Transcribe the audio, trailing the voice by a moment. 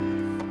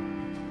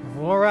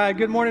All right,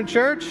 good morning,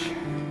 church.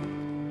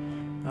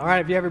 All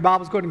right, if you have your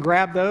Bibles, go ahead and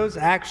grab those.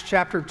 Acts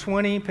chapter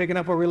 20, picking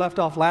up where we left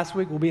off last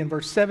week. We'll be in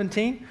verse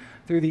 17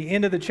 through the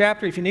end of the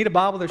chapter. If you need a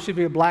Bible, there should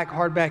be a black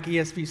hardback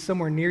ESV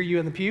somewhere near you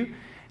in the pew.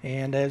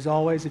 And as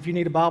always, if you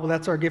need a Bible,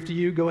 that's our gift to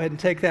you. Go ahead and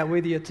take that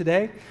with you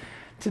today.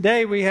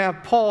 Today we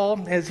have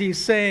Paul as he's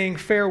saying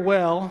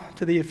farewell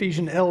to the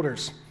Ephesian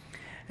elders.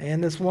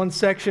 And this one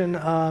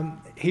section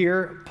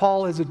here,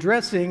 Paul is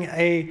addressing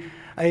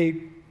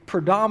a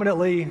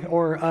predominantly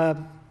or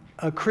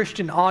a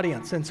Christian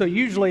audience. And so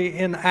usually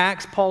in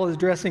Acts, Paul is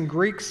addressing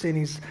Greeks and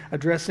he's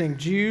addressing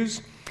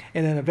Jews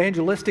in an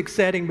evangelistic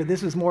setting, but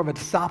this is more of a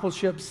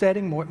discipleship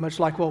setting, much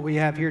like what we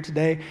have here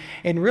today.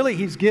 And really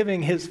he's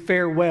giving his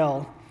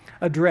farewell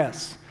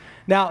address.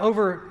 Now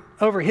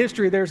over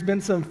history, there's been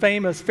some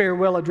famous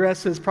farewell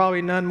addresses,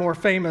 probably none more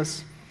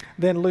famous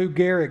than Lou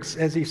Gehrig's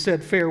as he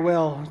said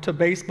farewell to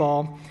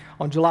baseball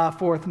on July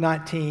 4th,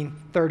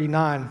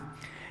 1939.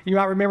 You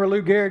might remember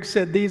Lou Gehrig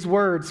said these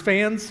words,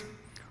 "Fans,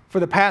 for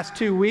the past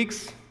 2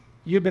 weeks,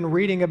 you've been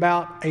reading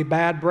about a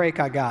bad break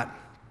I got.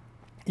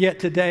 Yet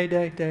today,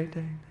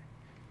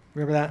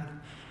 remember that?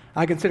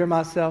 I consider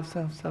myself,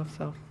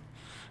 to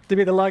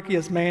be the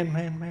luckiest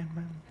man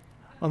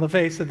on the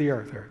face of the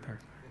earth.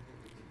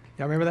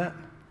 Y'all remember that?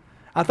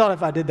 I thought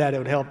if I did that, it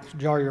would help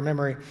jar your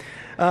memory.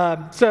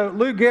 So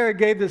Lou Gehrig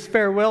gave this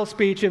farewell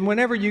speech, and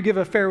whenever you give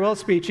a farewell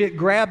speech, it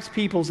grabs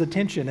people's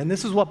attention. And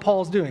this is what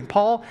Paul's doing.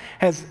 Paul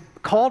has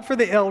called for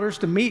the elders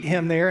to meet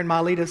him there in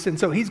Miletus, and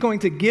so he's going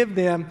to give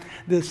them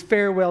this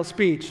farewell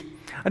speech.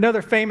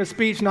 Another famous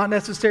speech, not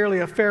necessarily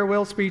a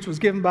farewell speech, was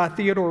given by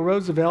Theodore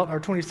Roosevelt, our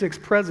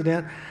 26th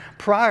president,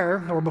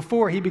 prior or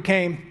before he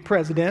became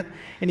president,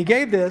 and he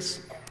gave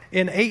this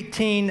in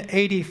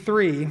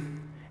 1883.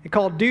 It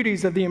called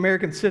Duties of the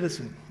American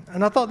Citizen,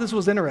 and I thought this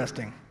was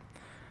interesting.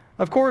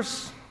 Of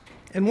course,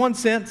 in one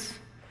sense,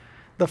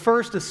 the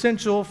first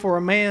essential for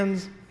a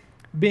man's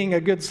being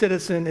a good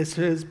citizen is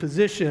his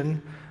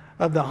position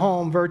of the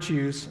home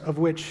virtues of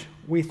which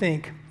we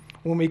think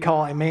when we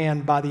call a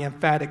man by the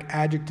emphatic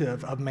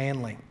adjective of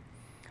manly.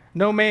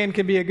 No man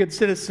can be a good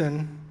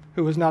citizen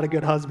who is not a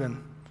good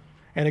husband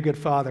and a good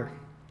father,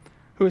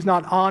 who is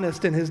not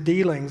honest in his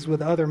dealings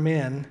with other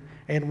men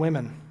and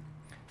women,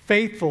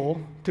 faithful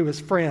to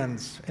his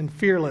friends and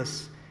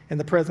fearless in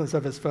the presence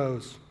of his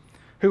foes,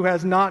 who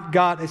has not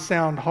got a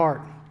sound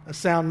heart, a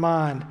sound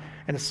mind,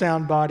 and a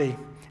sound body,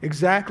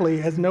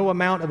 exactly as no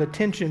amount of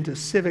attention to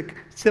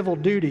civil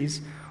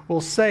duties will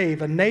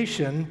save a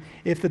nation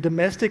if the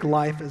domestic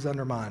life is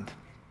undermined.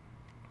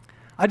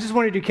 I just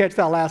wanted you to catch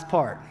that last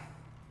part.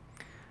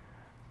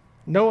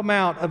 No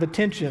amount of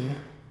attention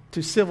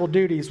to civil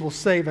duties will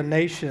save a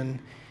nation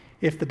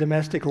if the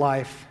domestic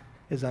life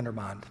is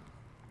undermined.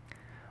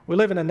 We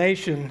live in a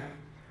nation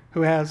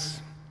who has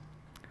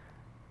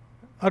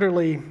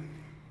utterly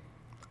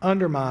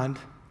undermined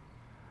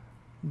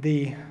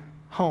the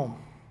home,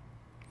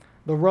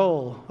 the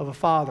role of a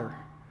father,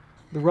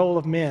 the role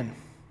of men.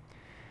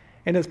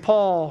 And as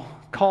Paul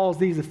calls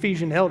these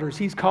Ephesian elders,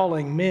 he's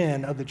calling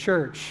men of the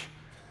church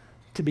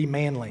to be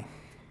manly,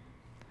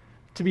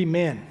 to be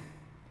men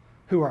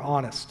who are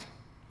honest,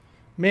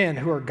 men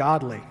who are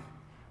godly,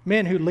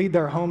 men who lead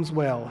their homes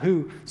well,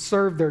 who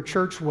serve their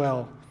church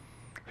well,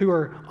 who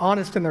are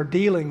honest in their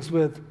dealings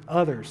with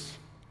others.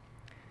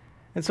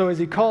 And so as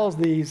he calls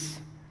these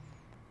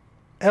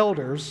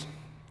elders,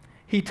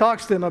 he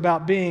talks to them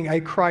about being a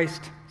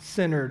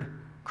Christ-centered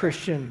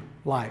Christian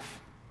life.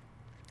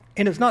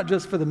 And it's not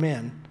just for the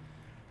men.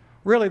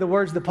 Really, the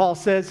words that Paul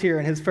says here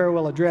in his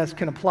farewell address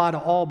can apply to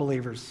all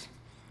believers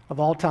of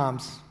all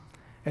times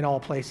and all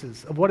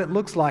places, of what it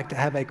looks like to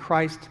have a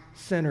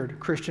Christ-centered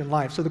Christian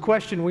life. So the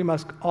question we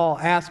must all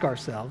ask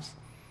ourselves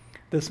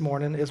this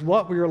morning is,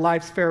 what will your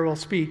life's farewell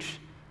speech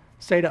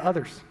say to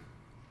others?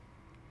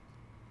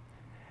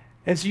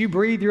 As you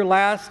breathe your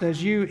last,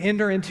 as you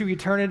enter into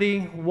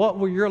eternity, what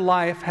will your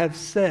life have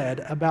said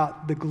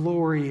about the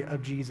glory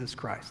of Jesus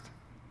Christ?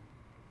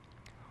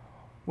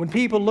 When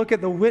people look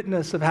at the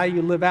witness of how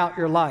you live out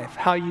your life,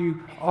 how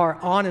you are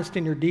honest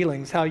in your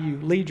dealings, how you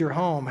lead your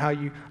home, how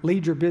you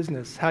lead your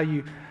business, how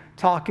you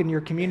talk in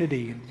your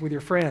community with your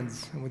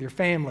friends and with your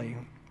family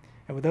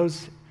and with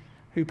those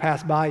who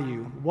pass by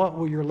you, what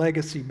will your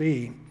legacy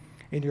be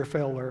in your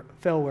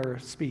farewell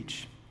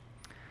speech?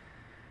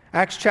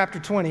 Acts chapter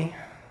 20,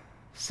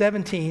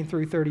 17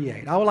 through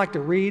 38. I would like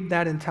to read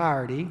that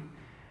entirety,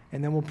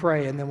 and then we'll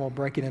pray, and then we'll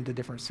break it into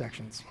different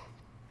sections.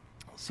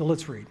 So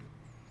let's read.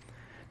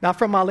 Now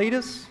from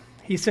Miletus,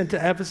 he sent to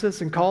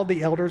Ephesus and called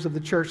the elders of the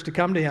church to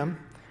come to him.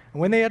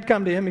 And when they had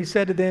come to him, he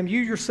said to them,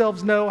 "You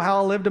yourselves know how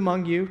I lived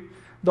among you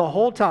the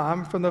whole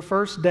time from the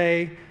first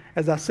day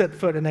as I set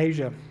foot in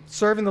Asia,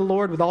 serving the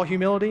Lord with all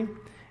humility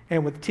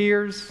and with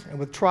tears and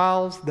with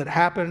trials that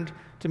happened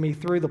to me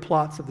through the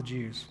plots of the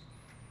Jews.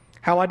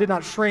 How I did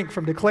not shrink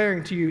from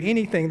declaring to you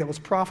anything that was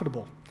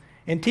profitable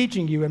and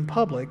teaching you in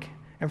public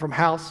and from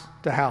house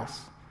to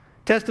house,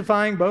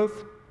 testifying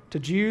both to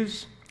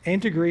Jews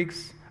and to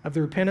Greeks of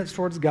the repentance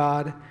towards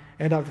God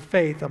and of the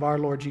faith of our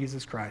Lord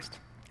Jesus Christ.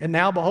 And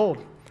now,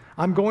 behold,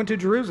 I'm going to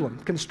Jerusalem,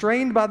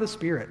 constrained by the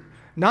Spirit,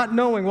 not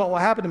knowing what will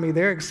happen to me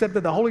there, except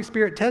that the Holy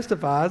Spirit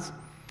testifies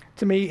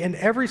to me in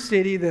every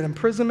city that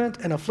imprisonment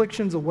and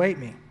afflictions await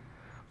me.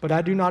 But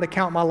I do not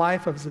account my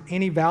life of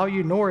any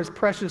value, nor as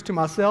precious to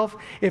myself,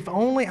 if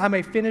only I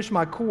may finish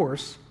my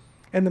course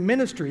and the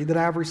ministry that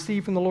I have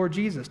received from the Lord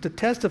Jesus, to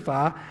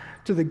testify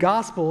to the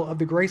gospel of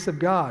the grace of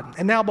God.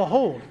 And now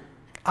behold,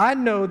 I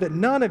know that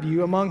none of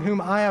you among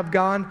whom I have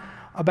gone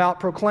about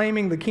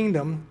proclaiming the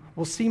kingdom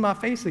will see my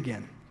face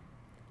again.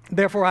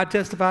 Therefore I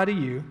testify to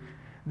you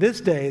this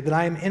day that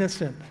I am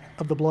innocent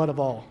of the blood of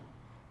all.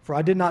 For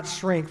I did not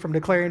shrink from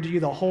declaring to you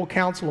the whole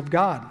counsel of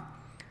God.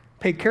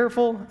 Pay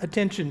careful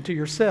attention to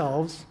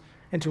yourselves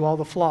and to all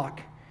the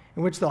flock,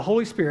 in which the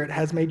Holy Spirit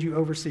has made you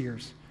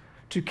overseers,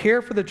 to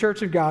care for the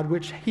church of God,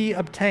 which he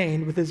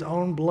obtained with his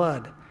own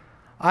blood.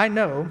 I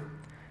know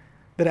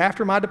that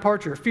after my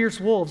departure, fierce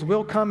wolves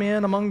will come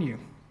in among you,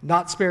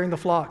 not sparing the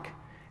flock.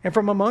 And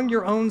from among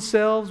your own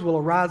selves will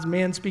arise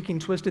men speaking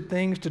twisted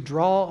things to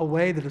draw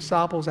away the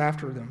disciples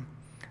after them.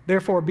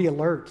 Therefore be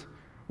alert,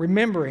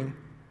 remembering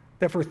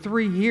that for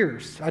 3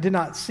 years I did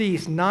not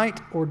cease night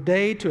or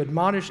day to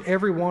admonish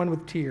everyone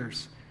with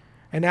tears.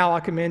 And now I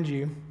commend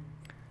you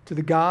to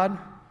the God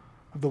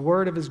of the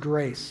word of his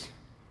grace,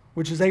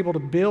 which is able to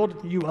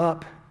build you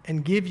up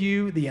and give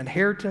you the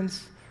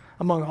inheritance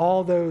among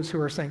all those who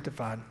are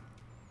sanctified.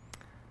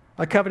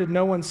 I coveted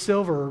no one's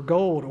silver or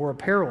gold or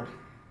apparel.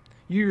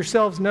 You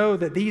yourselves know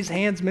that these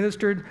hands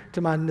ministered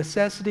to my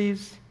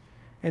necessities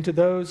and to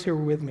those who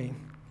were with me.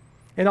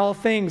 In all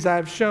things I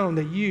have shown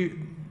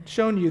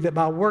you that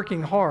by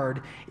working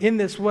hard in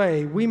this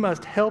way, we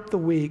must help the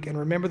weak and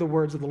remember the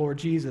words of the Lord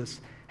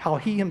Jesus, how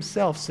he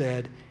himself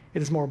said,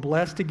 it is more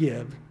blessed to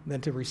give than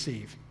to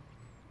receive.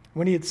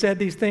 When he had said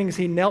these things,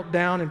 he knelt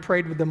down and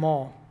prayed with them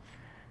all.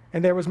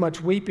 And there was much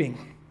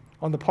weeping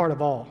on the part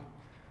of all.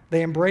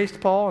 They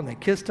embraced Paul and they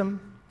kissed him,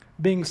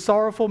 being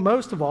sorrowful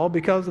most of all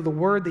because of the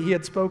word that he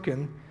had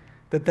spoken,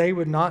 that they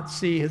would not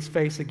see his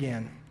face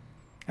again.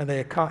 And they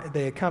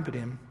accompanied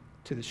him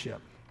to the ship.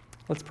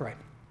 Let's pray.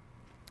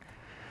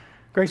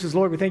 Gracious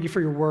Lord, we thank you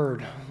for your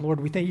word. Lord,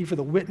 we thank you for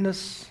the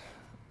witness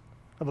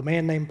of a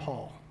man named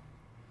Paul,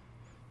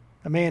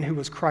 a man who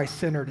was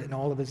Christ-centered in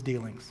all of his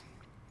dealings.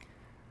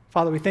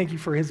 Father, we thank you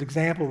for his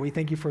example. We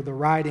thank you for the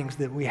writings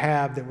that we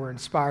have that were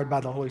inspired by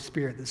the Holy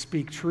Spirit that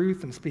speak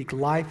truth and speak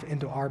life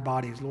into our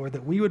bodies, Lord,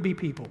 that we would be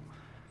people,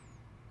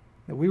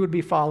 that we would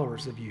be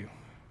followers of you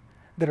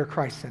that are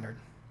Christ-centered.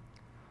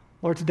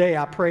 Lord, today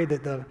I pray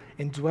that the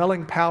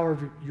indwelling power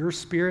of your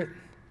Spirit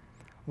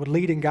would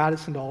lead and guide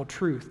us into all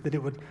truth, that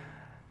it would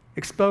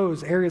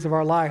expose areas of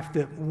our life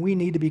that we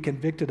need to be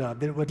convicted of,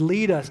 that it would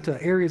lead us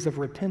to areas of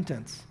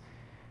repentance,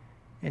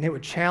 and it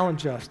would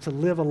challenge us to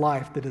live a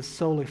life that is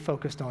solely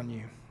focused on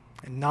you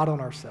and not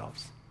on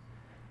ourselves.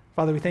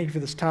 Father, we thank you for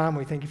this time.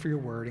 We thank you for your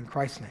word. In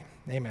Christ's name,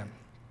 amen.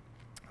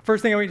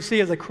 First thing I want you to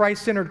see is a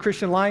Christ-centered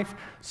Christian life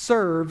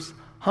serves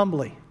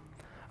humbly.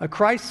 A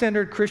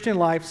Christ-centered Christian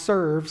life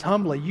serves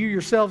humbly. You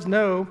yourselves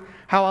know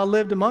how I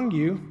lived among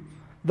you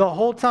the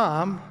whole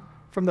time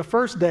from the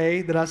first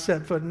day that I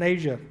set foot in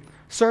Asia,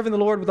 serving the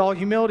Lord with all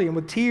humility and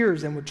with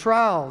tears and with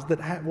trials that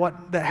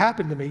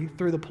happened to me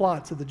through the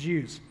plots of the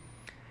Jews.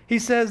 He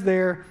says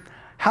there,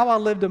 how I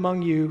lived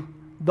among you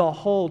the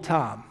whole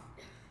time.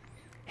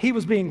 He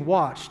was being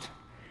watched.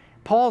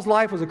 Paul's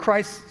life was a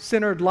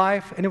Christ-centered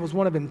life, and it was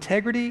one of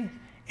integrity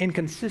and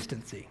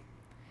consistency.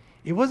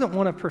 It wasn't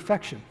one of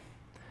perfection.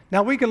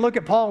 Now, we can look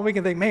at Paul and we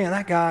can think, man,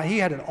 that guy, he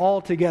had it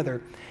all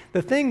together.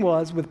 The thing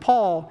was, with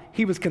Paul,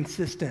 he was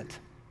consistent.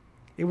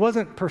 It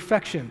wasn't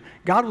perfection.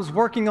 God was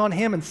working on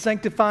him and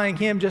sanctifying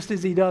him just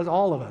as he does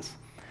all of us.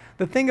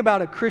 The thing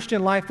about a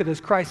Christian life that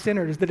is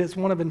Christ-centered is that it's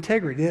one of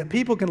integrity, that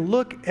people can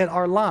look at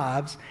our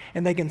lives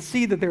and they can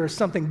see that there is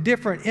something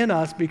different in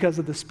us because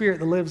of the Spirit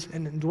that lives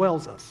and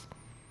indwells us.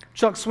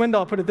 Chuck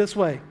Swindoll put it this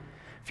way: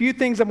 few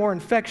things are more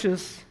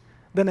infectious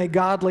than a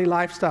godly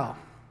lifestyle.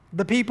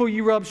 The people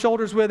you rub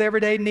shoulders with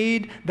every day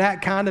need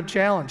that kind of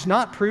challenge.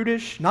 Not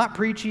prudish, not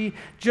preachy,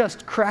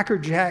 just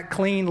crackerjack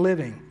clean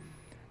living.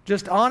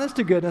 Just honest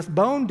to goodness,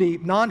 bone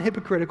deep,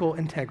 non-hypocritical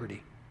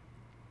integrity.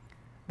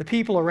 The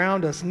people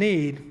around us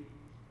need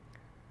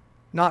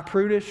not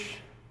prudish,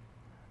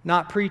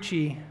 not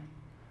preachy,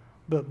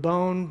 but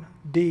bone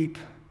deep,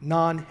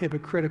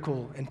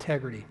 non-hypocritical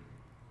integrity.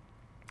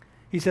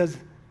 He says,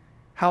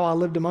 how I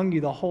lived among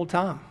you the whole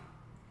time,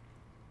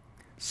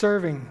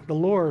 serving the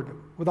Lord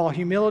with all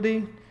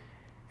humility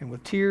and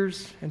with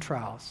tears and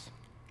trials.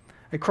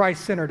 A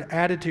Christ-centered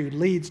attitude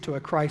leads to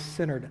a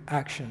Christ-centered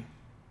action.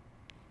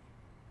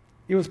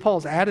 It was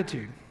Paul's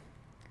attitude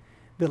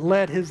that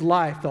led his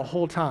life the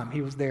whole time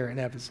he was there in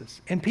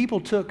Ephesus. And people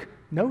took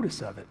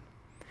notice of it.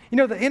 You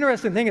know, the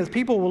interesting thing is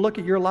people will look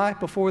at your life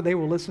before they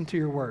will listen to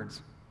your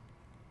words.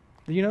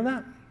 Do you know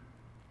that?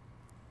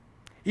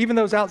 Even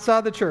those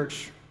outside the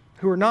church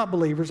who are not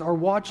believers are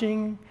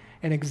watching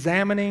and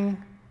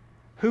examining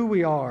who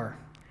we are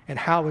and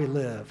how we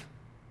live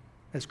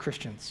as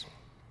Christians.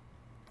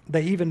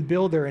 They even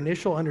build their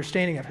initial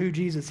understanding of who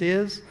Jesus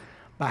is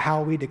by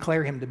how we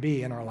declare him to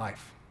be in our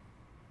life.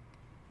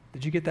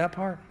 Did you get that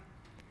part?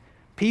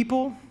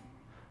 People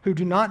who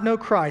do not know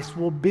Christ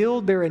will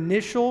build their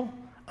initial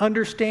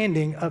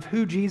understanding of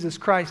who Jesus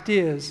Christ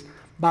is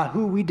by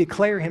who we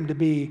declare him to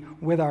be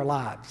with our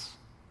lives.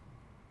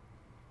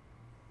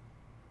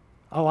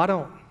 Oh, I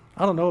don't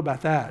know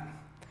about that,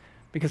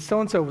 because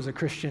so-and-so was a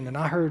Christian and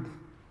I heard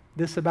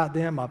this about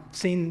them, I've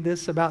seen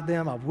this about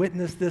them, I've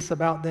witnessed this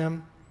about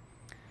them.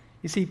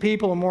 You see,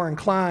 people are more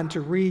inclined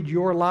to read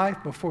your life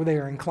before they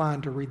are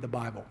inclined to read the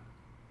Bible.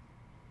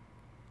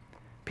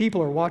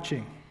 People are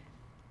watching.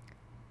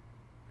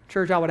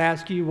 Church, I would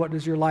ask you, what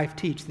does your life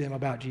teach them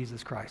about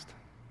Jesus Christ?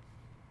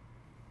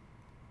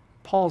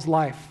 Paul's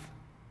life,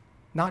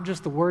 not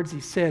just the words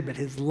he said, but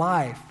his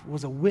life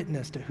was a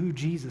witness to who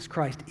Jesus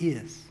Christ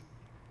is.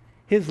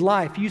 His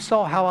life, you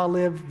saw how I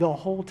lived the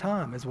whole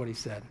time, is what he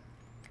said.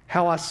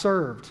 How I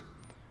served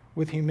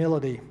with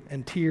humility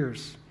and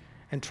tears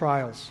and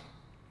trials.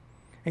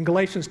 In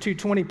Galatians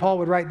 2:20, Paul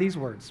would write these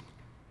words: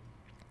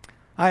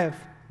 I have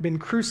been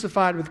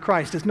crucified with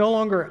Christ. It's no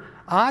longer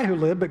I who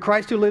live, but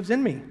Christ who lives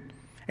in me.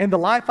 And the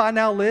life I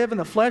now live in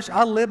the flesh,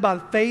 I live by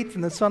faith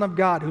in the Son of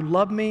God who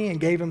loved me and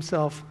gave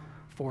himself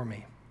for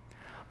me.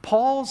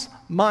 Paul's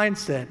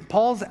mindset,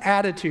 Paul's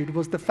attitude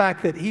was the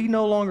fact that he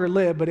no longer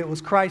lived, but it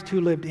was Christ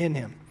who lived in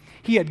him.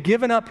 He had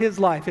given up his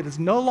life. It is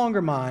no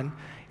longer mine.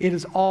 It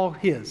is all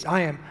his.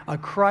 I am a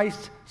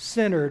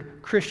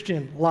Christ-centered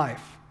Christian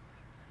life.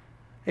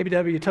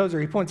 A.W. Tozer,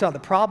 he points out the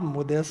problem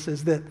with this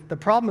is that the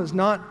problem is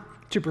not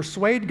to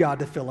persuade God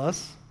to fill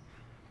us,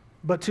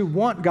 but to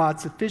want God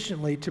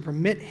sufficiently to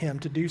permit him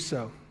to do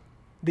so.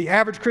 The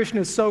average Christian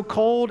is so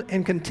cold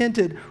and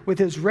contented with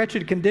his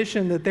wretched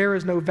condition that there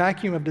is no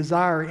vacuum of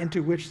desire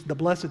into which the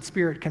blessed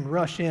Spirit can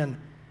rush in,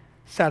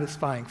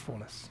 satisfying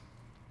fullness.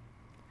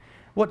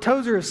 What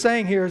Tozer is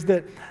saying here is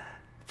that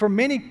for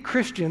many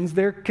Christians,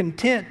 they're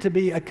content to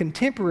be a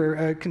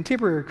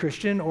contemporary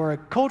Christian or a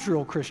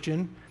cultural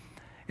Christian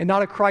and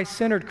not a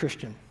Christ-centered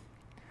Christian.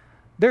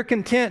 They're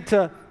content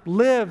to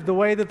live the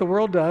way that the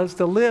world does,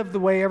 to live the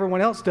way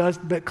everyone else does,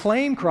 but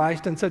claim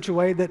Christ in such a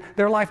way that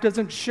their life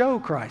doesn't show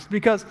Christ,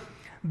 because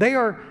they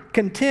are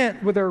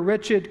content with their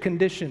wretched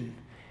condition.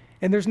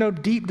 And there's no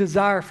deep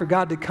desire for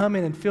God to come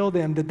in and fill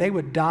them, that they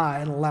would die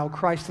and allow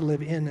Christ to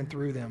live in and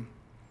through them.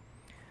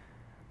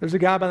 There's a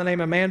guy by the name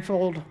of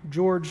Manfold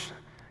George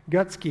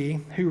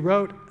Gutsky who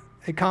wrote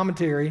a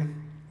commentary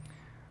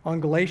on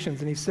Galatians,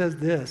 and he says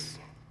this: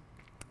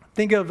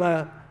 think of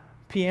a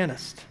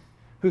pianist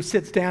who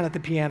sits down at the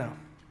piano.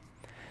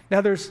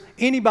 Now, there's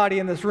anybody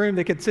in this room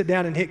that could sit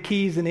down and hit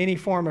keys in any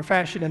form or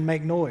fashion and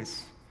make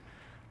noise.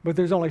 But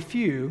there's only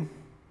few,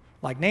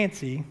 like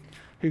Nancy,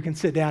 who can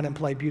sit down and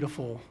play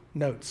beautiful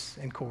notes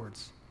and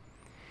chords.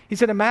 He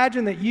said,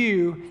 imagine that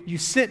you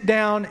sit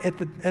down at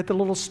the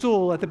little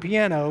stool at the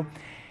piano,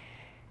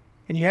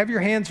 and you have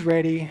your hands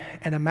ready,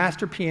 and a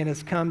master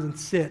pianist comes and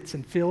sits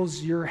and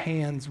fills your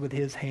hands with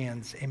his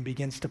hands and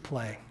begins to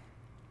play.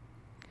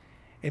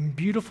 And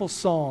beautiful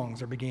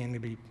songs are beginning to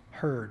be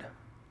heard.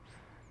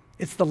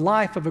 It's the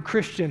life of a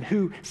Christian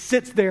who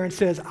sits there and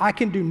says, I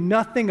can do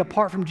nothing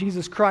apart from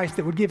Jesus Christ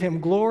that would give him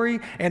glory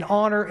and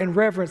honor and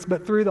reverence,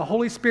 but through the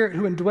Holy Spirit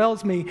who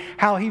indwells me,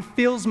 how he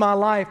fills my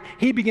life,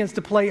 he begins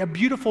to play a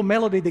beautiful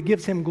melody that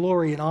gives him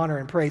glory and honor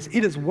and praise.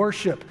 It is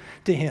worship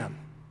to him.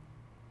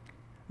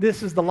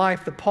 This is the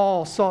life that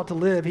Paul sought to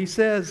live. He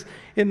says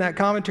in that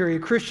commentary, a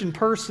Christian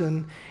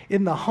person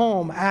in the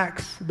home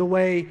acts the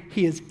way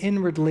he is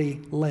inwardly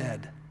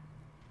led.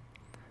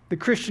 The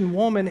Christian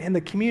woman in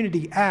the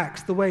community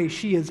acts the way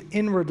she is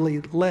inwardly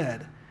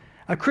led.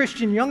 A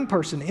Christian young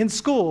person in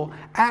school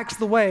acts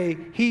the way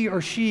he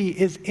or she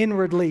is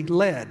inwardly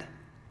led.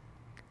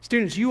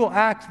 Students, you will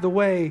act the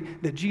way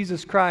that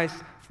Jesus Christ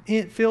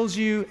fills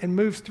you and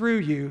moves through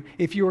you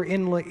if you are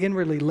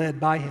inwardly led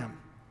by him.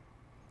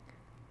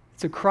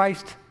 It's a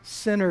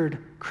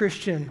Christ-centered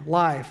Christian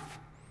life.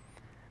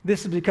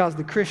 This is because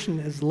the Christian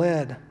is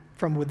led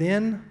from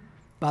within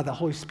by the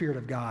Holy Spirit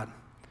of God,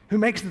 who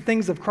makes the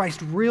things of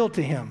Christ real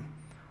to him.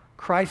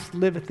 Christ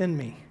liveth in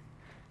me,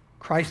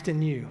 Christ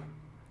in you,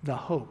 the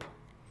hope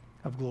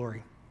of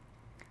glory.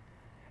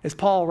 As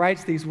Paul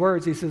writes these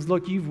words, he says,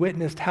 look, you've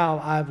witnessed how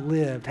I've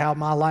lived, how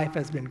my life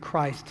has been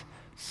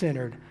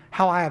Christ-centered,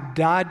 how I have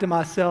died to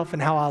myself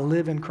and how I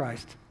live in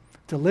Christ.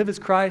 To live is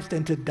Christ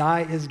and to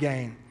die is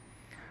gain.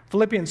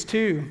 Philippians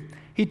 2,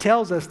 he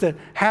tells us to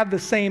have the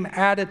same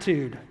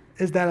attitude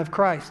as that of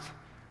Christ.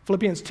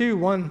 Philippians 2,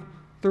 1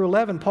 through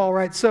 11, Paul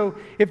writes, so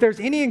if there's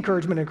any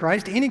encouragement in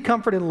Christ, any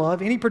comfort in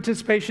love, any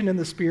participation in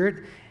the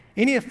Spirit,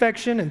 any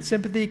affection and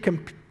sympathy,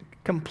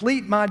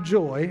 complete my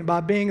joy by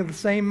being of the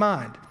same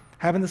mind,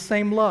 having the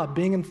same love,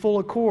 being in full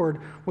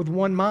accord with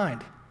one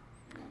mind.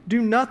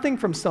 Do nothing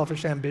from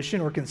selfish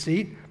ambition or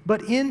conceit,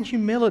 but in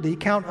humility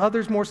count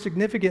others more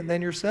significant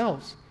than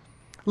yourselves.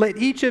 Let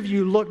each of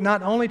you look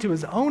not only to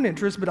his own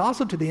interest, but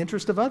also to the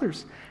interest of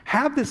others.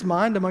 Have this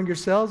mind among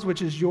yourselves,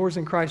 which is yours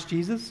in Christ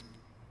Jesus.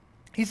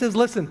 He says,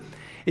 listen,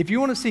 if you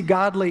want to see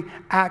godly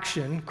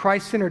action,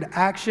 Christ-centered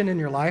action in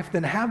your life,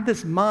 then have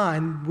this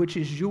mind which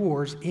is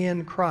yours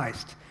in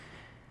Christ.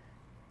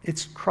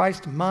 It's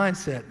Christ's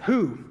mindset,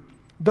 who,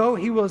 though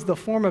he was the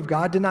form of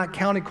God, did not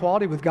count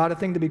equality with God a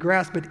thing to be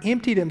grasped, but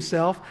emptied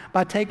himself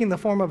by taking the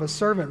form of a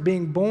servant,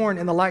 being born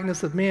in the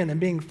likeness of men, and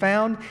being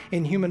found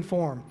in human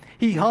form.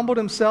 He humbled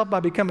himself by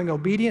becoming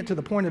obedient to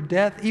the point of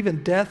death,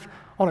 even death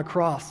on a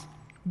cross.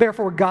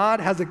 Therefore, God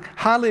has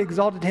highly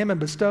exalted him and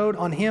bestowed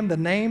on him the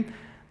name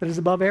that is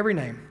above every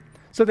name,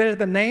 so that at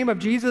the name of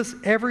Jesus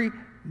every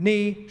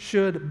knee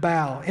should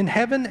bow, in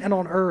heaven and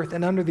on earth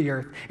and under the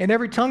earth, and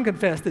every tongue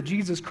confess that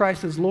Jesus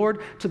Christ is Lord,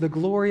 to the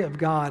glory of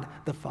God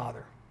the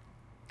Father.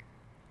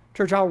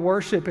 Church, our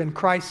worship and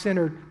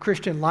Christ-centered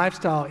Christian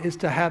lifestyle is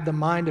to have the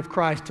mind of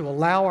Christ, to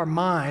allow our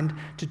mind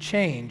to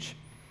change.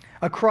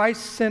 A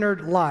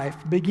Christ-centered life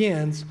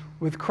begins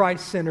with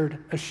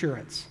Christ-centered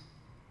assurance.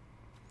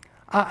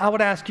 I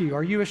would ask you,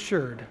 are you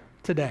assured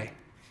today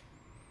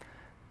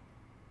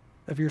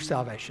of your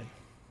salvation?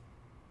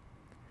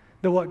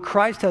 That what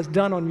Christ has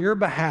done on your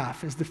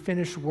behalf is the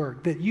finished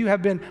work, that you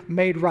have been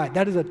made right.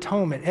 That is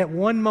atonement. At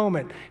one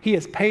moment, he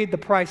has paid the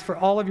price for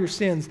all of your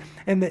sins,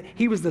 and that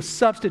he was the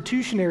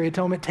substitutionary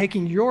atonement,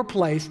 taking your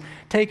place,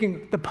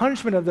 taking the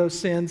punishment of those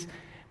sins,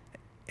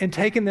 and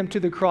taking them to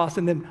the cross,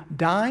 and then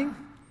dying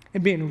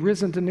and being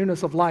risen to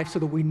newness of life so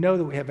that we know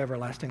that we have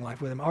everlasting life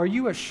with him. Are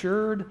you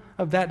assured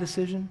of that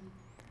decision?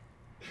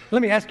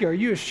 Let me ask you, are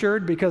you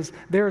assured because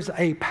there's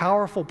a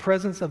powerful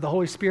presence of the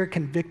Holy Spirit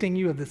convicting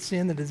you of the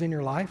sin that is in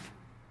your life?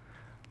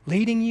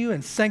 Leading you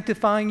and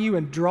sanctifying you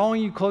and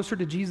drawing you closer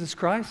to Jesus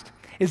Christ?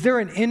 Is there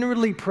an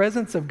inwardly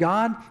presence of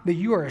God that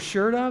you are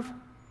assured of?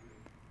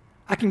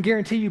 I can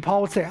guarantee you,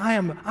 Paul would say, I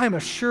am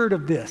assured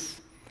of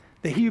this,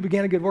 that he who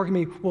began a good work in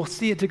me will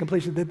see it to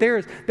completion, that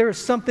there is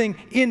something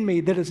in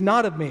me that is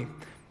not of me.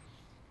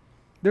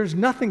 There's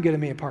nothing good in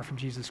me apart from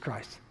Jesus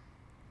Christ.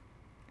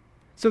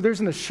 So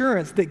there's an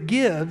assurance that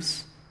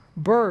gives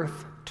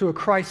birth to a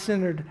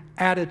Christ-centered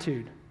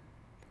attitude,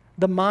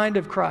 the mind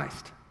of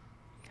Christ.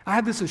 I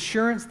have this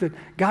assurance that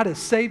God has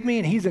saved me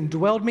and he's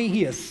indwelled me.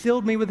 He has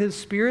sealed me with his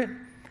Spirit.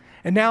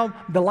 And now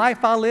the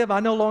life I live,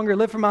 I no longer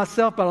live for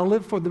myself, but I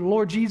live for the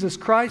Lord Jesus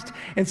Christ.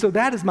 And so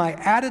that is my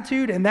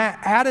attitude, and that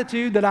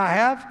attitude that I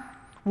have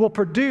will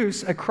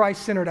produce a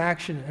Christ-centered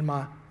action in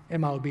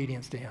my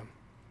obedience to him.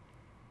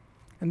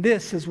 And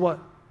this is what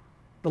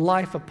the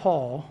life of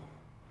Paul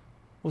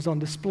was on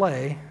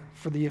display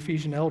for the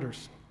Ephesian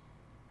elders.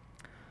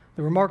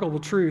 The remarkable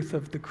truth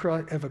of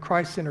a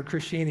Christ-centered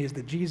Christianity is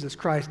that Jesus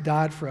Christ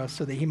died for us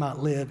so that he might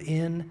live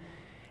in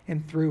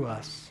and through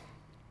us.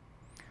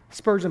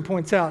 Spurgeon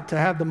points out to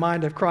have the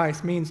mind of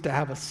Christ means to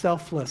have a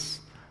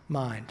selfless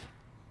mind.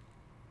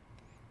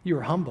 You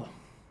are humble.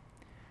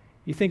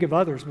 You think of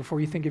others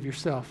before you think of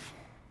yourself.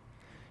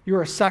 You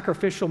are a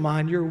sacrificial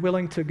mind. You're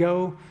willing to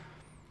go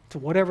to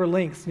whatever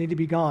lengths need to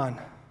be gone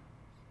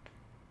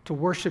to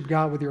worship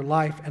God with your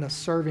life, and a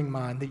serving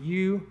mind, that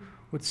you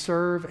would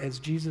serve as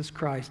Jesus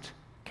Christ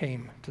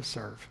came to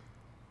serve.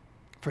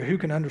 For who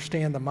can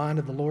understand the mind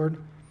of the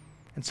Lord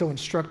and so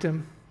instruct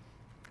him?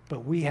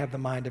 But we have the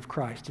mind of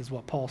Christ, is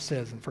what Paul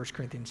says in 1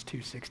 Corinthians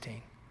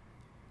 2:16.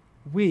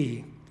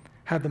 We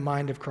have the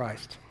mind of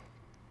Christ.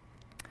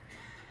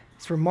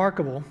 It's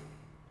remarkable.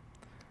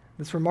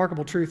 This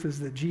remarkable truth is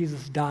that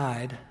Jesus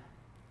died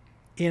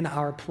in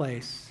our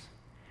place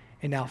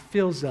and now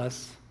fills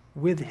us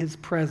with his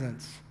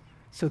presence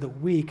so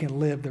that we can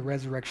live the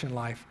resurrection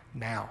life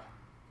now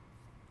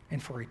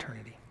and for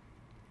eternity.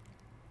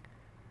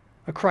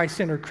 A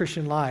Christ-centered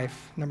Christian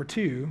life, number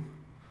 2,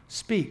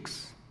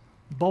 speaks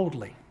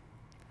boldly.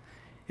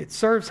 It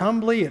serves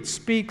humbly, it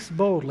speaks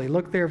boldly.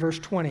 Look there, verse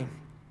 20.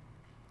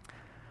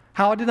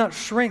 How I did not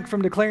shrink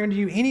from declaring to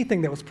you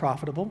anything that was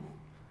profitable,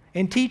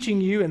 and teaching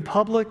you in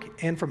public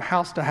and from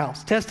house to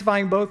house,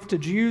 testifying both to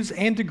Jews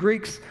and to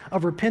Greeks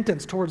of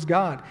repentance towards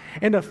God,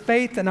 and of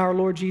faith in our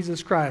Lord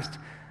Jesus Christ.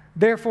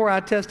 Therefore I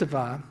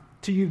testify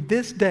to you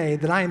this day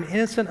that I am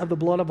innocent of the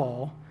blood of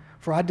all,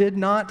 for I did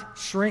not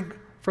shrink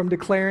from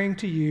declaring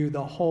to you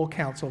the whole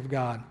counsel of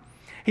God.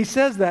 He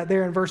says that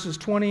there in verses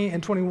 20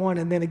 and 21,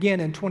 and then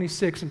again in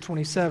 26 and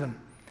 27.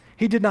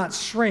 He did not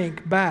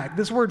shrink back.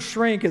 This word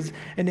shrink is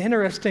an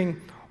interesting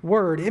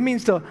word. It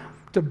means to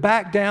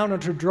back down or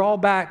to draw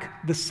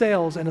back the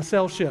sails in a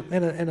sail ship,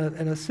 in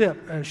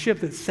a ship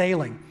that's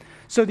sailing,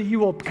 so that you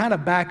will kind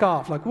of back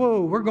off, like,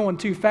 whoa, we're going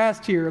too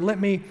fast here. Let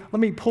me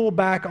pull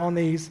back on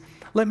these.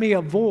 Let me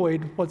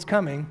avoid what's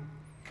coming.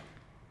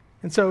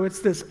 And so it's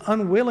this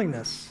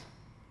unwillingness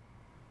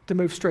to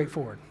move straight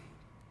forward,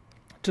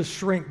 to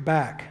shrink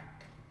back.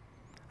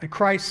 A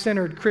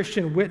Christ-centered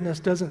Christian witness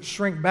doesn't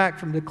shrink back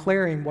from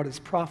declaring what is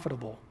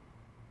profitable.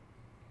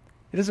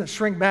 It doesn't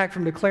shrink back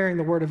from declaring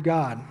the Word of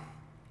God.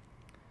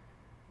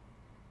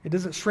 It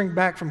doesn't shrink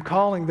back from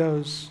calling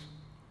those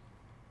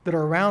that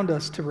are around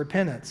us to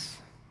repentance.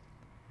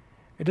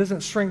 It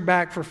doesn't shrink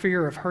back for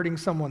fear of hurting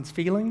someone's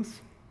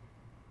feelings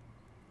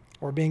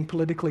or being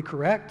politically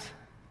correct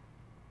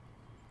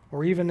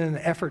or even in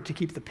an effort to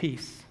keep the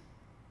peace.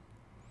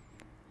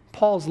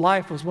 Paul's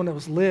life was one that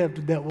was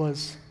lived that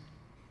was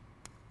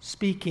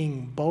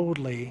speaking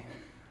boldly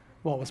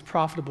what was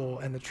profitable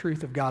and the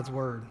truth of God's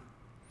Word.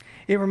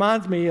 It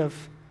reminds me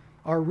of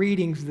our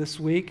readings this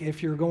week,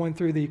 if you're going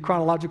through the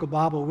chronological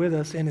Bible with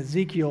us in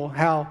Ezekiel,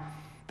 how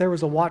there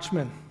was a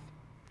watchman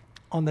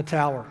on the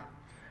tower.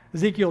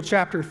 Ezekiel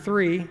chapter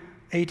 3,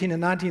 18 and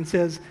 19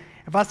 says,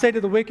 "If I say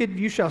to the wicked,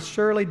 you shall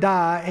surely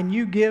die, and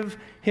you give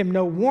him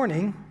no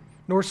warning,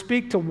 nor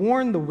speak to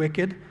warn the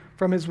wicked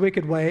from his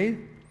wicked way,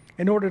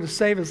 in order to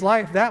save his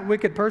life, that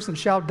wicked person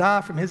shall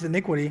die from his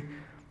iniquity,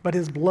 but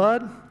his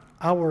blood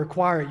I will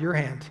require at your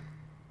hand.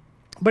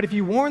 But if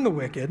you warn the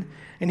wicked,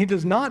 and he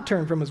does not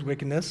turn from his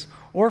wickedness,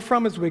 or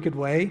from his wicked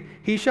way,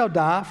 he shall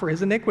die for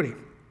his iniquity.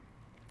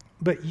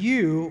 But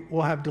you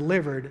will have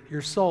delivered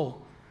your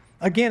soul."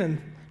 Again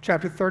in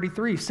chapter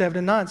 33, 7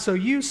 and 9, "So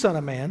you, son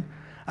of man,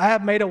 I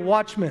have made a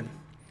watchman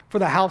for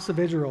the house of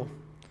Israel.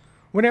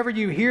 Whenever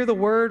you hear the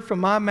word from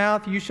my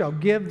mouth, you shall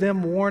give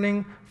them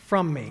warning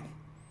from me.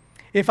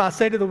 If I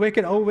say to the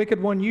wicked, O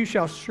wicked one, you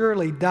shall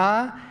surely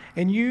die,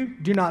 and you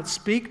do not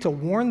speak to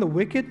warn the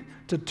wicked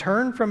to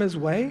turn from his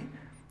way,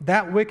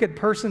 that wicked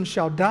person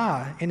shall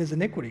die in his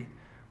iniquity,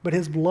 but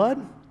his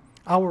blood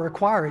I will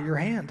require at your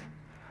hand.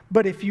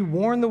 But if you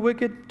warn the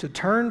wicked to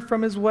turn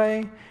from his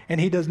way,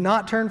 and he does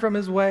not turn from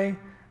his way,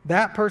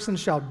 that person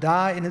shall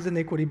die in his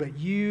iniquity, but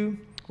you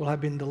will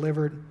have been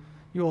delivered.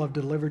 You will have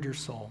delivered your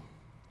soul."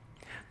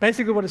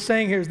 Basically what it's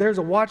saying here is there's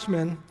a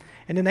watchman,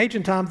 and in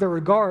ancient times there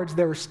were guards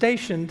that were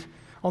stationed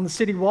on the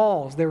city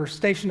walls. They were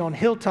stationed on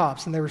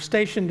hilltops, and they were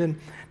stationed in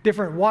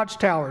different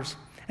watchtowers.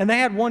 And they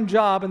had one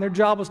job, and their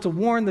job was to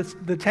warn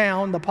the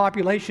town, the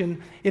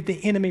population, if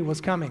the enemy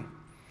was coming,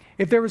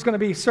 if there was going to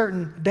be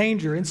certain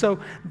danger. And so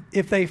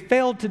if they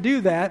failed to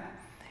do that,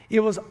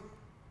 it was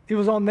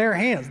on their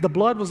hands. The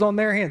blood was on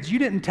their hands. You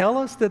didn't tell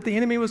us that the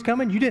enemy was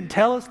coming. You didn't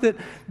tell us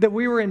that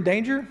we were in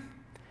danger.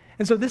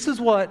 And so this is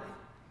what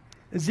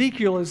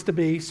Ezekiel is to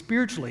be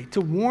spiritually,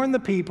 to warn the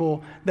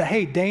people that,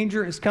 hey,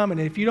 danger is coming.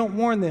 And if you don't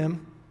warn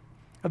them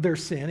of their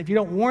sin, if you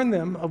don't warn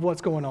them of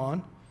what's going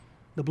on,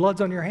 the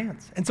blood's on your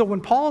hands. And so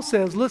when Paul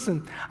says,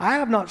 listen, I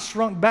have not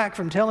shrunk back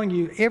from telling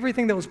you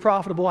everything that was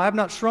profitable. I have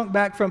not shrunk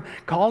back from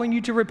calling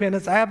you to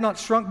repentance. I have not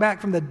shrunk back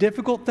from the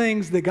difficult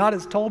things that God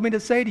has told me to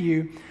say to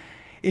you.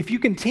 If you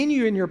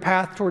continue in your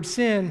path towards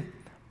sin,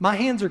 my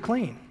hands are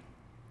clean.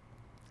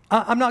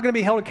 I'm not going to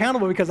be held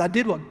accountable because I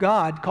did what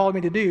God called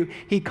me to do.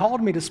 He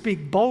called me to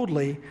speak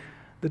boldly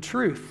the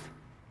truth,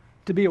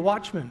 to be a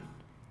watchman.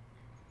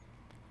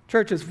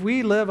 Church, as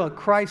we live a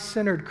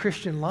Christ-centered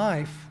Christian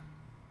life,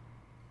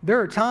 there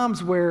are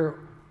times where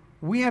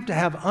we have to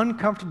have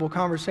uncomfortable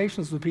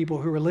conversations with people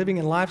who are living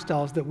in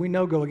lifestyles that we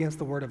know go against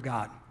the Word of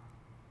God.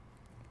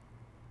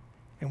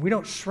 And we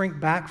don't shrink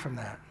back from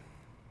that.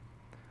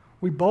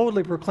 We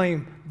boldly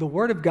proclaim the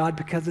Word of God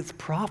because it's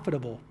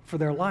profitable for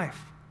their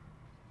life.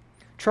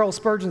 Charles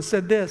Spurgeon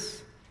said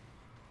this: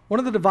 "One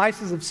of the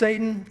devices of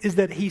Satan is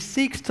that he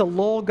seeks to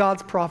lull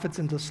God's prophets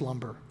into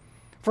slumber.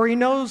 For he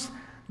knows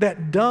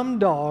that dumb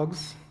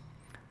dogs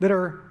that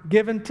are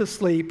given to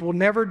sleep will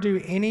never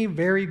do any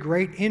very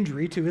great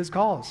injury to his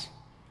cause.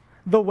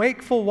 The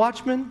wakeful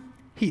watchman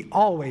he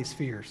always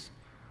fears,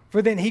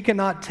 for then he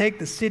cannot take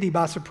the city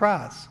by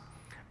surprise.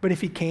 But if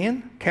he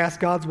can cast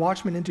God's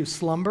watchmen into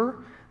slumber,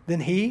 then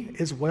he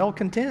is well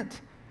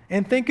content,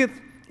 and thinketh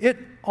it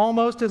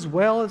almost as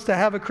well as to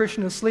have a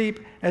Christian asleep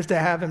as to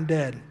have him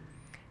dead.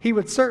 He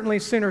would certainly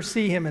sooner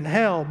see him in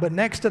hell, but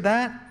next to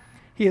that,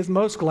 he is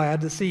most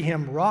glad to see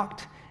him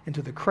rocked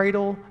into the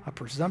cradle of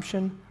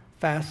presumption,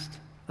 fast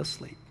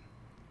asleep."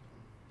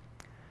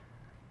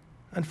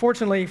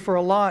 Unfortunately, for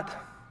a lot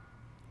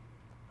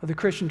of the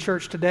Christian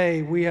church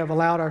today, we have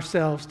allowed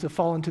ourselves to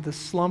fall into the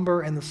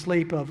slumber and the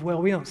sleep of,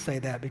 well, we don't say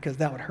that because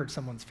that would hurt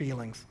someone's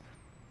feelings.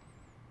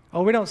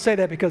 Oh, we don't say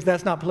that because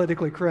that's not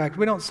politically correct.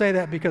 We don't say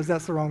that because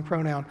that's the wrong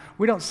pronoun.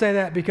 We don't say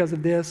that because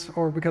of this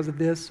or because of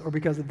this or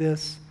because of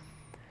this.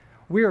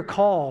 We are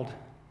called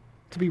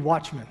to be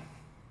watchmen.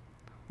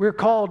 We're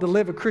called to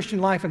live a Christian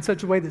life in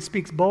such a way that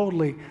speaks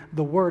boldly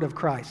the word of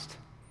Christ.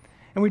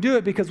 And we do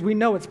it because we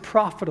know it's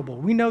profitable.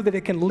 We know that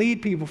it can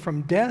lead people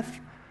from death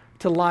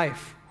to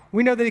life.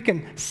 We know that it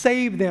can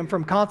save them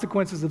from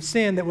consequences of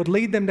sin that would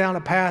lead them down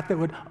a path that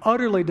would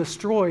utterly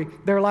destroy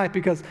their life,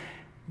 because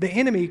the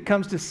enemy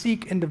comes to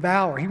seek and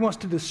devour. He wants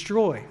to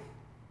destroy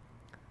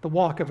the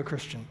walk of a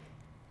Christian.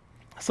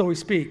 So we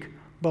speak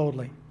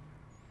boldly.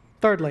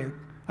 Thirdly,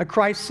 a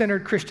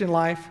Christ-centered Christian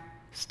life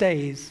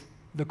stays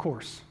the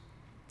course.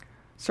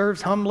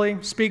 Serves humbly,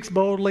 speaks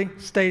boldly,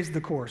 stays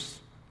the course.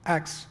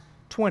 Acts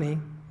 20,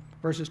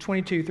 verses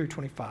 22 through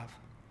 25.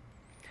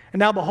 "And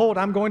now behold,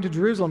 I'm going to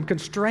Jerusalem,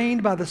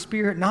 constrained by the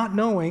Spirit, not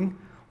knowing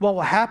what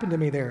will happen to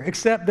me there,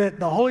 except that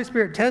the Holy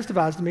Spirit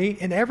testifies to me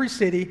in every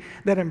city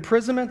that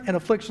imprisonment and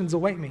afflictions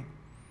await me.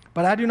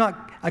 But I do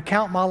not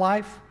account my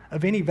life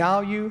of any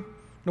value,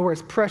 nor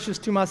as precious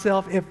to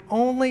myself, if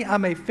only I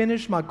may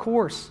finish my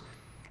course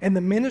in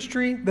the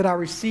ministry that I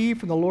received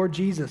from the Lord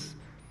Jesus,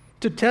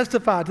 to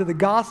testify to the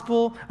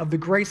gospel of the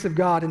grace of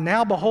God. And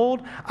now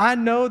behold, I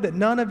know that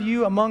none of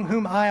you among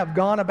whom I have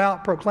gone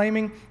about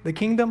proclaiming the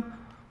kingdom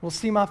will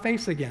see my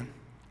face again."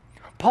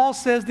 Paul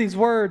says these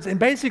words, and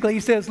basically he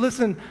says,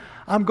 listen,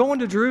 I'm going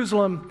to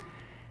Jerusalem,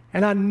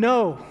 and I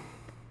know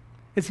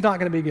it's not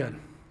going to be good.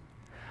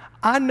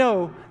 I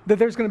know that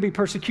there's going to be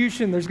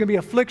persecution, there's going to be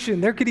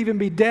affliction, there could even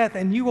be death,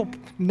 and you will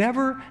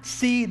never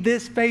see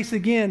this face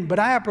again. But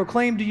I have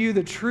proclaimed to you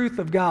the truth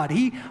of God.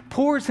 He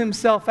pours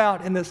himself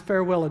out in this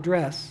farewell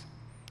address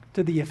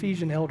to the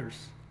Ephesian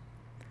elders.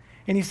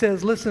 And he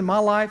says, listen, my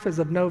life is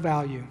of no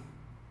value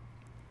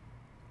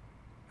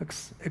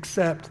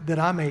except that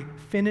I may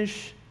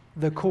finish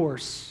the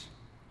course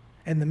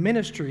and the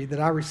ministry that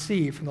I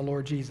received from the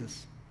Lord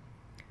Jesus.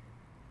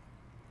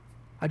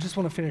 I just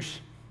want to finish,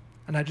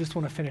 and I just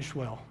want to finish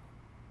well.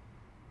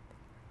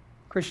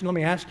 Christian, let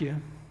me ask you,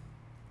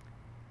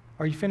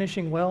 are you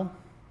finishing well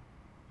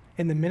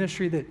in the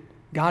ministry that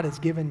God has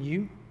given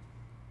you?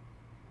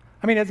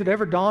 I mean, has it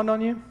ever dawned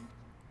on you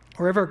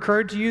or ever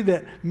occurred to you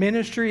that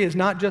ministry is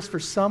not just for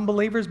some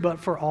believers,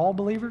 but for all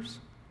believers?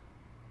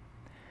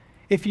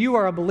 If you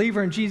are a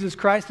believer in Jesus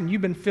Christ and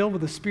you've been filled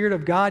with the Spirit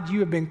of God, you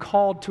have been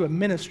called to a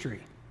ministry.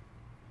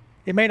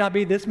 It may not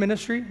be this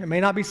ministry. It may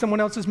not be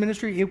someone else's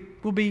ministry.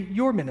 It will be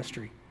your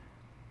ministry.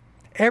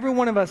 Every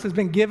one of us has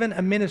been given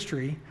a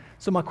ministry.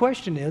 So my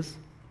question is,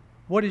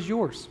 what is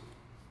yours?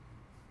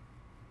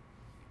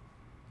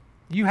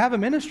 You have a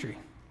ministry.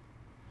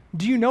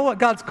 Do you know what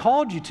God's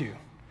called you to?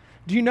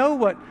 Do you know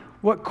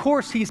what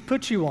course He's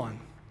put you on?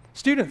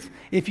 Students,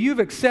 if you've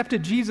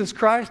accepted Jesus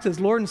Christ as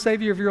Lord and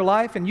Savior of your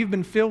life and you've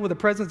been filled with the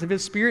presence of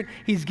His Spirit,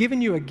 He's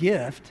given you a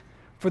gift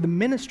for the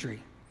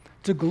ministry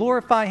to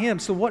glorify Him.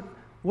 So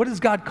what has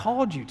God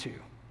called you to?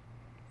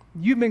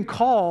 You've been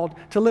called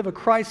to live a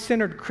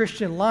Christ-centered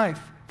Christian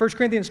life. 1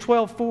 Corinthians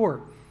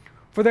 12:4.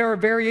 For there are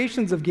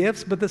variations of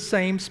gifts, but the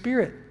same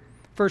Spirit.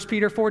 1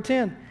 Peter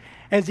 4:10.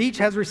 As each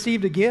has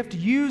received a gift,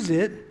 use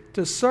it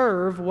to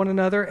serve one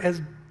another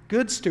as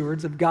good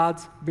stewards of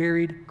God's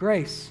varied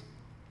grace.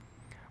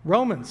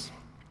 Romans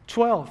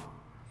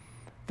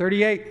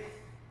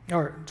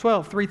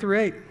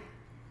 12:3-8.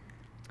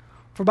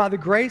 For by the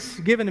grace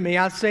given to me,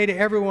 I say to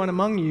everyone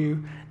among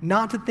you,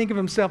 not to think of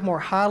himself more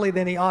highly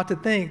than he ought to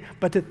think,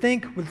 but to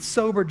think with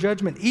sober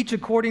judgment, each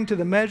according to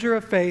the measure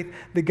of faith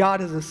that God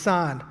has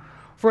assigned.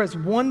 For as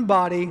one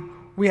body,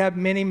 we have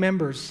many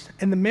members,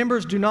 and the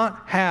members do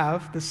not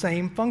have the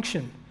same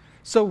function.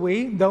 So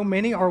we, though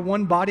many, are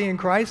one body in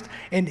Christ,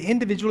 and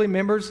individually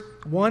members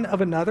one of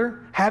another,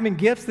 having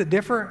gifts that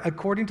differ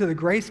according to the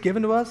grace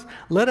given to us,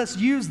 let us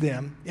use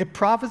them in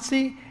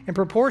prophecy in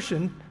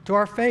proportion to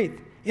our faith,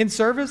 in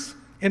service,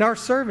 in our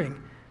serving,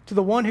 to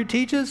the one who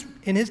teaches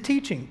in his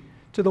teaching,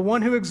 to the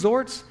one who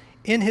exhorts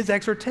in his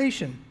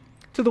exhortation,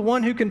 to the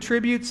one who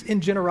contributes in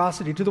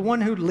generosity, to the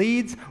one who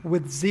leads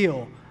with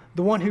zeal,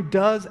 the one who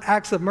does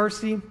acts of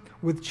mercy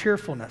with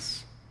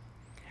cheerfulness.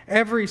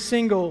 Every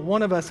single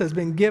one of us has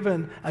been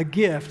given a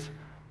gift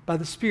by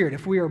the Spirit.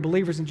 If we are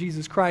believers in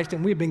Jesus Christ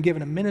and we've been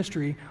given a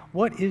ministry,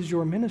 what is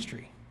your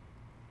ministry?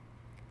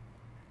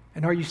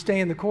 And are you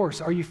staying the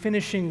course? Are you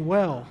finishing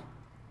well?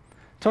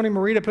 Tony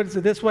Merida puts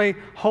it this way: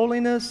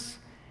 holiness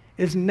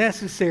is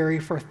necessary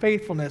for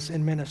faithfulness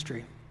in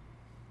ministry.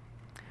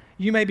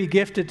 You may be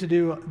gifted to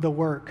do the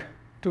work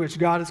to which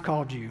God has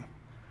called you,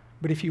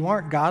 but if you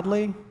aren't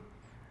godly,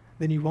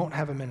 then you won't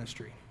have a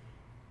ministry.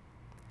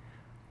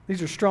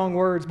 These are strong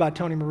words by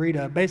Tony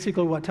Merida.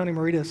 Basically what Tony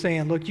Merida is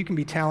saying, look, you can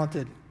be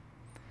talented.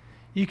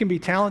 You can be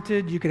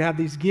talented, you could have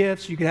these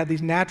gifts, you could have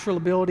these natural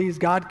abilities,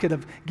 God could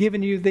have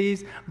given you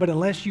these, but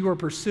unless you are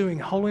pursuing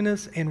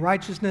holiness and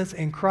righteousness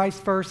and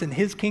Christ first and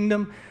His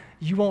kingdom,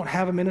 you won't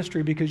have a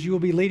ministry because you will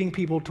be leading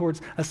people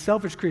towards a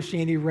selfish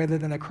Christianity rather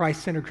than a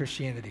Christ-centered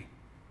Christianity.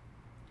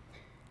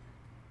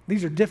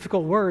 These are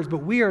difficult words, but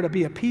we are to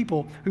be a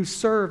people who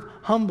serve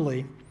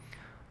humbly,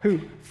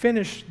 who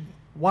finish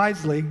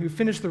wisely, who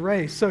finish the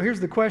race. So here's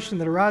the question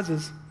that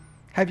arises: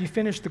 have you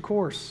finished the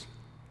course?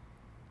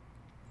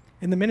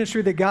 In the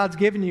ministry that God's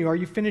given you, are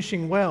you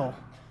finishing well?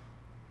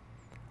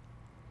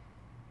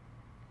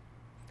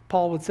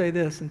 Paul would say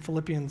this in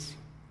Philippians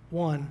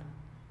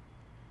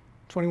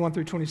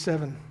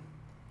 1:21-27.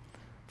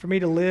 For me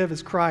to live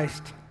is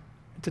Christ,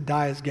 and to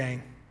die is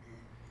gain.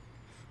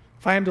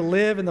 If I am to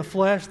live in the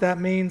flesh, that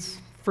means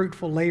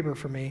fruitful labor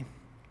for me.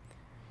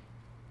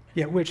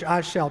 Yet which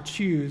I shall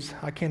choose,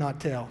 I cannot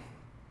tell.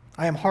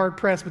 I am hard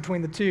pressed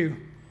between the two.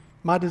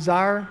 My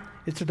desire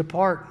is to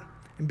depart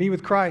and be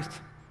with Christ,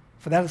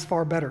 for that is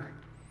far better.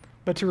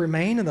 But to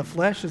remain in the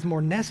flesh is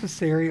more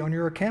necessary on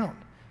your account.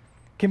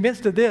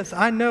 Convinced of this,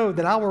 I know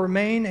that I will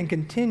remain and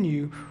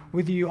continue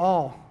with you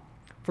all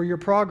for your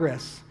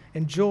progress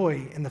and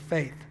joy in the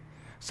faith,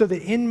 so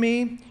that in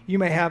me you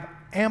may have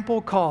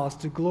ample cause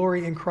to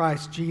glory in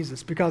Christ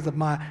Jesus because of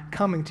my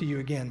coming to you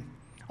again.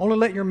 Only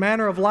let your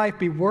manner of life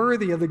be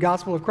worthy of the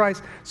gospel of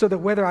Christ, so that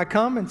whether I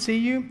come and see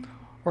you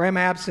or am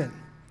absent,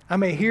 I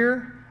may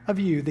hear of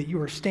you that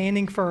you are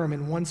standing firm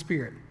in one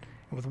spirit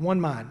and with one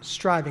mind,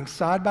 striving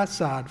side by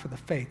side for the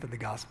faith of the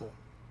gospel.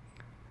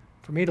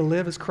 For me to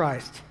live is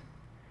Christ,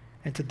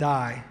 and to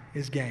die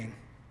is gain.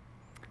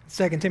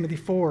 2 Timothy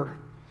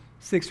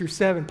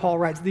 4:6-7, Paul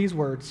writes these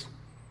words: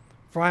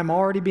 For I am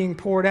already being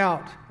poured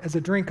out as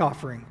a drink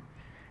offering,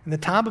 and the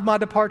time of my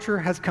departure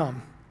has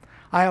come.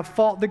 I have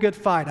fought the good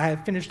fight. I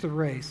have finished the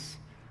race.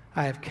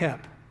 I have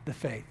kept the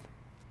faith.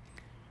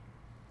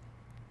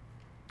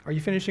 Are you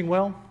finishing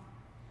well?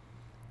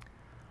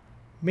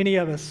 Many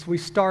of us, we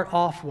start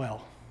off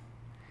well.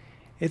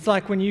 It's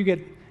like when you get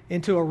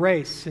into a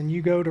race and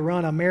you go to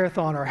run a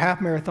marathon or a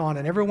half marathon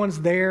and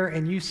everyone's there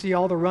and you see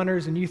all the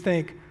runners and you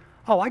think,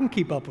 oh, I can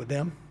keep up with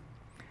them.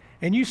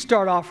 And you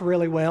start off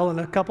really well, and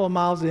a couple of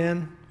miles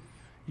in,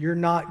 you're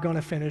not going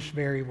to finish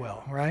very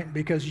well, right?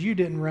 Because you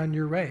didn't run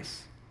your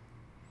race.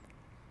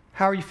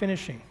 How are you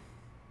finishing?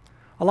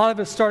 A lot of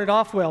us started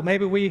off well.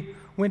 Maybe we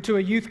went to a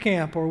youth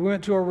camp or we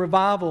went to a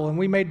revival and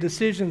we made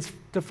decisions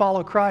to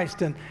follow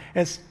Christ. And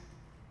as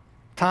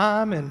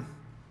time and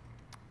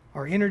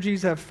our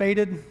energies have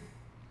faded,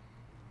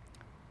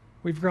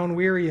 we've grown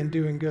weary in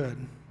doing good.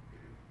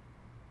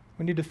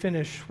 We need to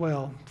finish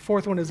well. The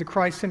fourth one is a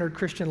Christ-centered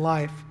Christian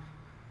life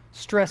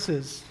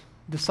stresses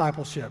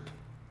discipleship.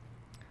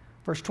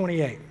 Verse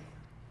 28.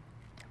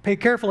 Pay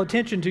careful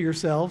attention to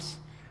yourselves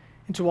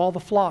and to all the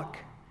flock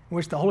in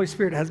which the Holy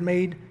Spirit has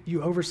made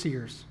you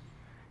overseers,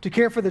 to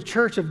care for the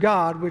church of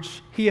God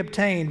which he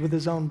obtained with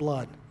his own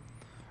blood.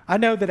 I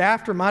know that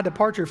after my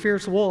departure,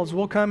 fierce wolves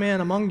will come in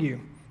among you,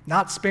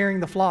 not sparing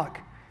the flock,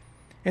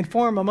 and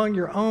form among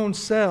your own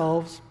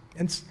selves,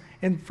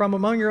 and from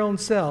among your own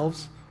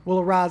selves will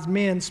arise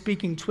men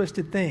speaking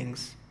twisted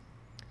things,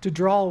 to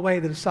draw away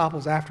the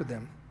disciples after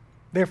them.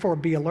 Therefore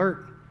be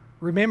alert,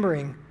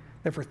 remembering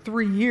that for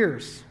 3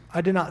 years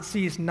I did not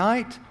cease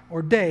night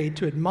or day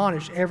to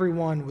admonish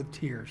everyone with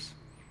tears.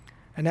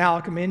 And now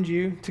I commend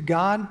you to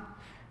God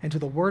and to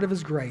the word of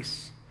his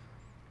grace,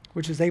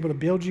 which is able to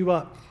build you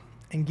up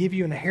and give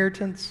you an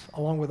inheritance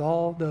along with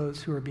all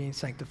those who are being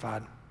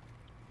sanctified.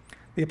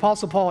 The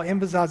Apostle Paul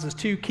emphasizes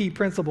two key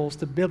principles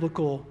to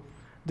biblical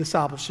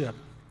discipleship.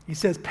 He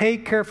says, pay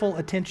careful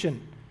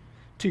attention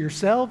to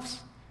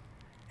yourselves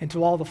and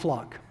to all the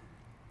flock.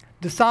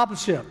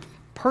 Discipleship,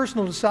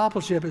 personal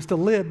discipleship, is to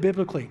live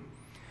biblically.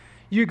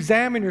 You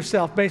examine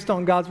yourself based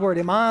on God's word.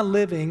 Am I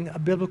living a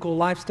biblical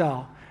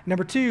lifestyle?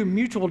 Number two,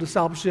 mutual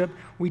discipleship.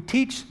 We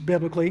teach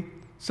biblically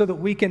so that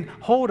we can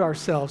hold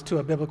ourselves to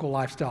a biblical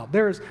lifestyle.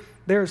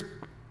 There's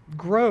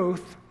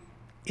growth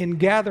in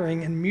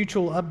gathering and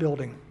mutual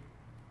upbuilding.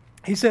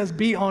 He says,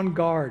 be on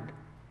guard.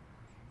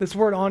 This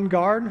word on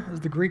guard is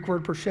the Greek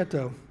word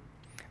prosceto.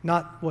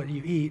 Not what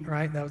you eat,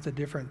 right? That was a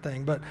different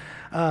thing. But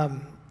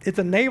it's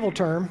a naval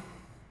term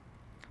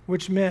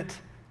which meant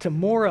to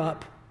moor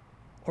up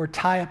or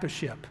tie up a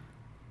ship.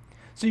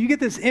 So you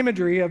get this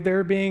imagery of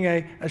there being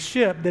a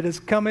ship that has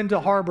come into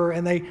harbor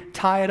and they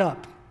tie it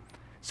up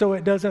so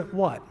it doesn't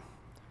what?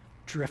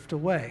 Drift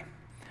away.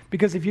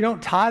 Because if you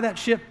don't tie that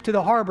ship to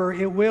the harbor,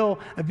 it will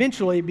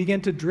eventually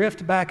begin to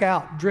drift back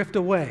out, drift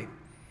away.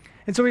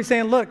 And so he's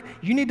saying, look,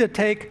 you need to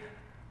pay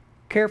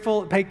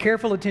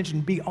careful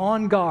attention, be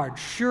on guard,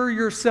 shore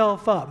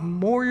yourself up,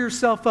 moor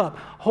yourself up,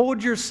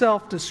 hold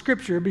yourself to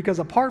Scripture, because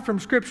apart from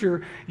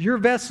Scripture, your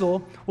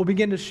vessel will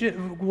begin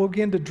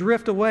to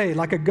drift away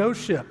like a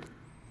ghost ship,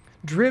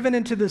 driven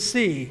into the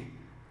sea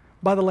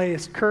by the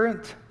latest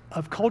current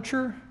of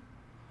culture,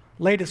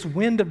 latest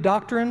wind of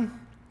doctrine,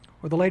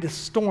 or the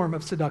latest storm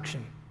of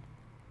seduction.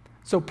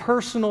 So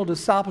personal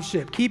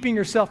discipleship, keeping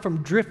yourself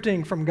from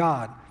drifting from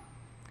God,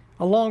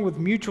 along with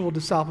mutual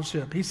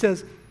discipleship. He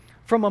says,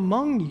 from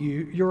among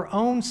you, your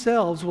own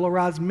selves will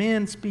arise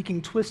men speaking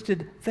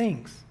twisted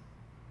things.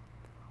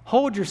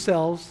 Hold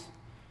yourselves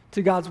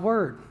to God's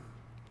word.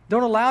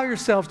 Don't allow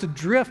yourselves to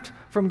drift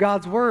from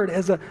God's word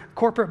as a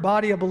corporate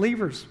body of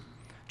believers.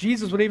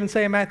 Jesus would even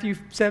say in Matthew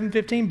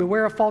 7:15,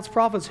 beware of false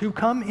prophets who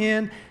come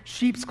in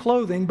sheep's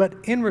clothing, but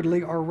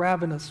inwardly are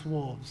ravenous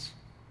wolves.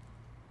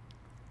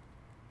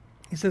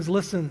 He says,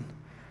 listen,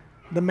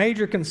 the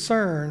major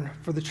concern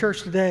for the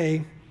church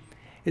today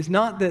is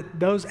not that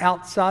those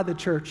outside the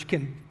church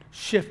can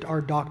shift our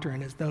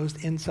doctrine, it's those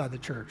inside the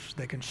church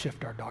that can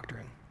shift our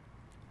doctrine.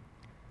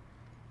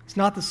 It's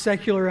not the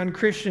secular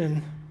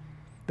unchristian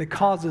that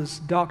causes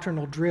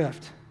doctrinal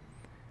drift.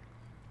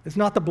 It's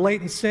not the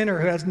blatant sinner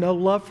who has no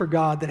love for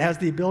God that has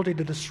the ability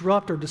to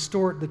disrupt or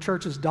distort the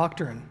church's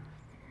doctrine.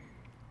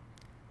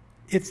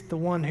 It's the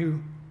one who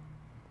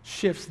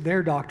shifts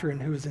their doctrine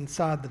who is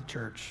inside the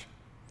church.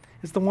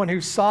 It's the one who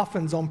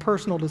softens on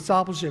personal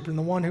discipleship and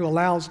the one who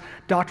allows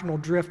doctrinal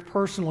drift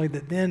personally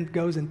that then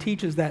goes and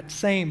teaches that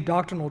same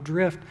doctrinal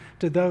drift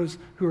to those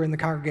who are in the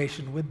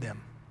congregation with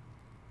them.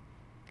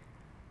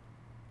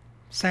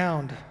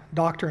 Sound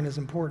doctrine is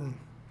important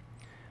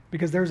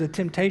because there's a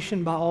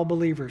temptation by all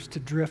believers to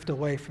drift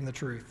away from the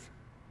truth.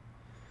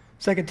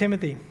 2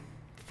 Timothy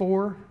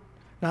 4,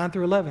 9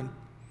 through 11,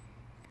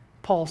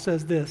 Paul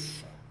says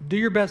this, do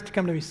your best to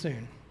come to me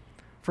soon.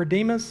 For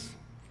Demas,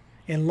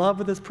 in love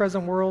with this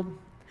present world,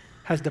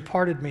 has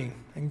departed me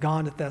and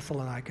gone to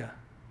Thessalonica.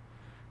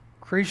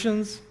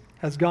 Crescens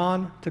has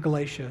gone to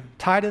Galatia,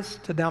 Titus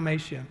to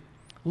Dalmatia.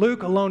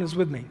 Luke alone is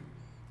with me.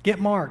 Get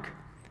Mark,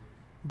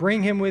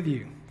 bring him with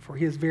you, for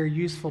he is very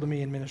useful to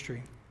me in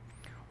ministry.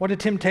 What a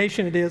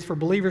temptation it is for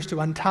believers to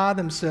untie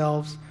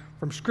themselves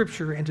from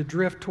Scripture and to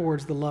drift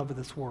towards the love of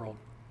this world.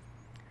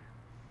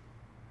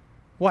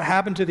 What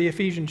happened to the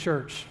Ephesian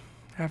church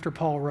after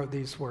Paul wrote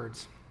these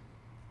words?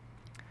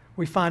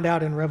 We find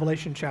out in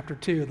Revelation chapter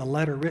 2, the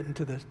letter written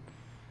to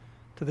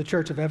the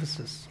church of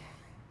Ephesus.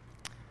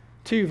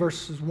 2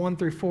 verses 1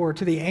 through 4,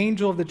 to the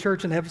angel of the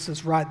church in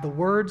Ephesus write the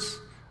words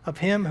of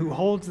him who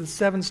holds the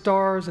 7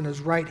 stars in his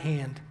right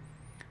hand,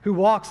 who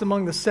walks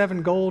among the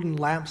 7 golden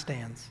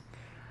lampstands.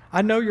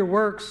 I know your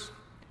works,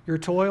 your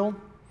toil,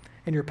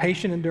 and your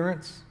patient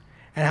endurance,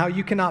 and how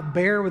you cannot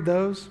bear with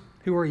those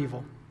who are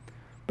evil,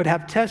 but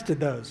have tested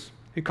those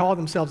who call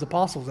themselves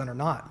apostles and are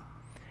not,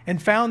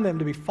 and found them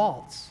to be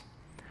false.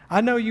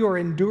 I know you are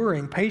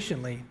enduring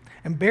patiently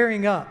and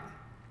bearing up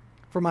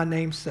for my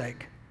name's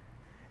sake,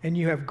 and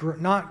you have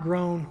not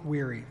grown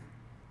weary.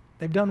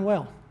 They've done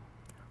well.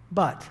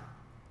 But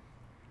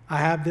I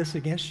have this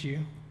against you.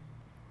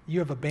 You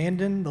have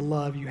abandoned the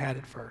love you had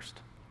at first.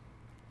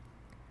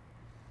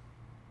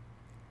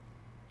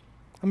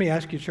 Let me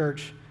ask you,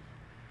 church,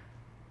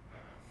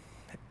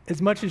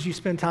 as much as you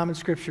spend time in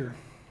Scripture,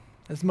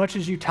 as much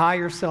as you tie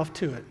yourself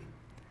to it,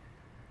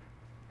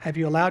 have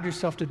you allowed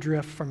yourself to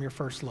drift from your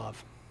first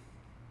love?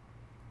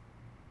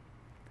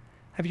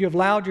 Have you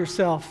allowed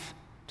yourself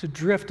to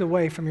drift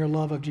away from your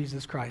love of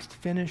Jesus Christ?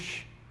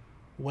 Finish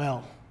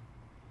well.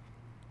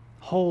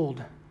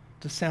 Hold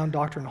to sound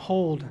doctrine.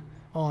 Hold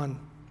on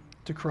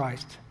to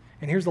Christ.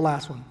 And here's the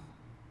last one.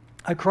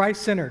 A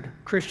Christ-centered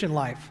Christian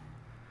life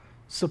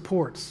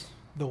supports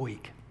the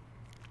weak.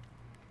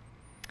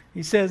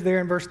 He says there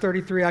in verse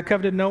 33, I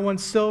coveted no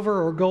one's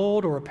silver or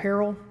gold or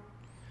apparel.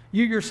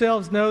 You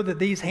yourselves know that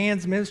these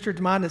hands ministered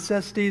to my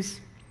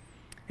necessities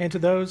and to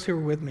those who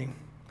were with me.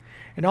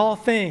 In all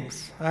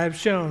things I have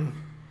shown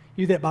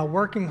you that by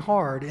working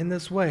hard in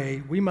this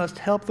way, we must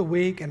help the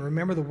weak and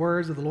remember the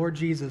words of the Lord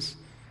Jesus,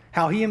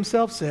 how he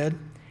himself said,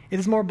 it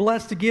is more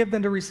blessed to give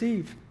than to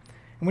receive.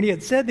 And when he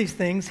had said these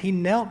things, he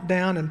knelt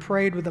down and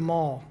prayed with them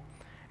all.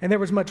 And there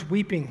was much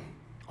weeping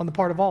on the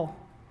part of all.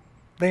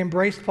 They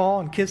embraced Paul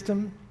and kissed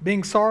him,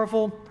 being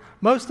sorrowful,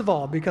 most of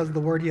all because of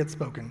the word he had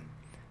spoken,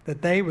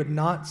 that they would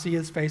not see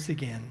his face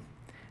again.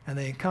 And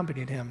they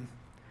accompanied him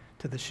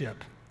to the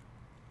ship.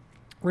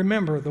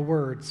 Remember the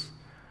words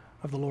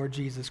of the Lord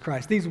Jesus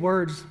Christ. These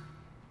words,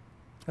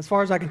 as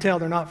far as I can tell,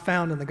 they're not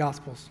found in the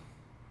Gospels.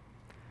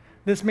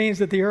 This means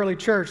that the early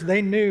church,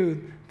 they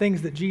knew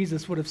things that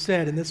Jesus would have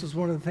said, and this was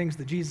one of the things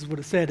that Jesus would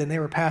have said, and they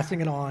were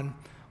passing it on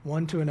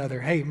one to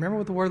another. Hey, remember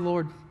what the word of the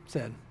Lord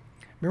said.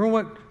 Remember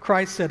what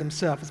Christ said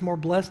himself. It's more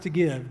blessed to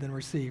give than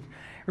receive.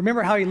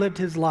 Remember how he lived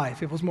his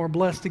life. It was more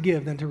blessed to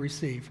give than to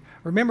receive.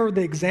 Remember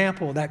the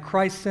example, that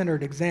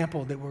Christ-centered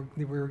example that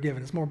we were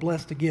given. It's more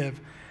blessed to give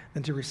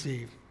than to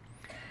receive.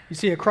 You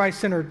see, a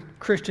Christ-centered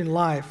Christian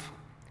life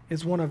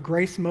is one of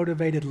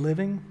grace-motivated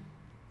living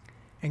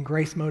and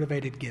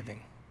grace-motivated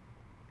giving.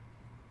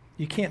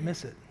 You can't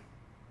miss it.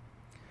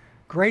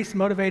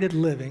 Grace-motivated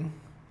living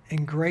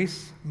and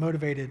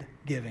grace-motivated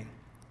giving.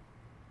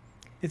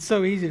 It's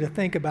so easy to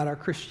think about our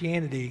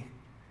Christianity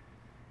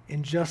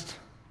in just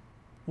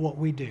what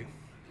we do.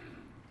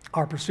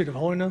 Our pursuit of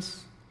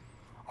holiness,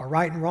 our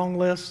right and wrong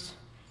lists.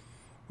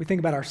 We think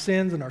about our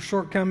sins and our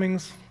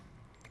shortcomings.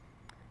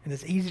 And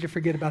it's easy to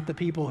forget about the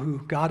people who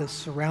God has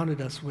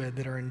surrounded us with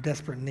that are in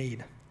desperate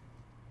need.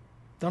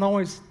 Don't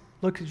always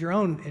look at your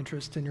own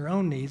interests and your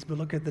own needs, but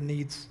look at the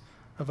needs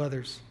of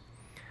others.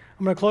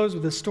 I'm going to close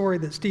with a story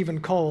that Stephen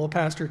Cole, a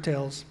pastor,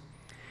 tells.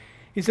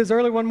 He says,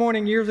 early one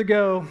morning years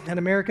ago, an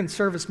American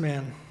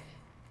serviceman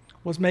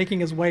was making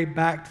his way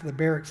back to the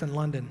barracks in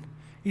London.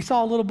 He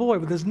saw a little boy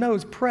with his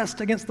nose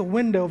pressed against the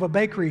window of a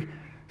bakery,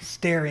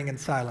 staring in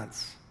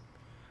silence.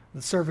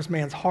 The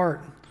serviceman's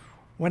heart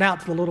went out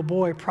to the little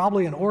boy,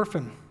 probably an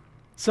orphan.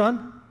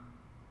 Son,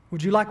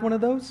 would you like one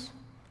of those?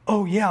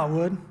 Oh, yeah, I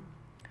would.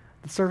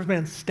 The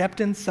serviceman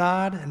stepped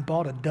inside and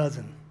bought a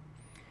dozen.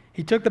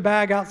 He took the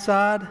bag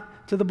outside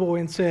to the boy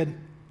and said,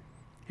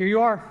 here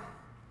you are.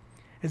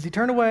 As he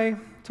turned away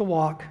to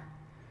walk,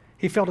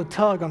 he felt a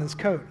tug on his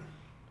coat.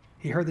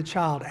 He heard the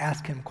child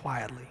ask him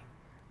quietly,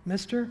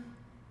 Mister,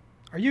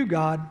 are you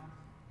God?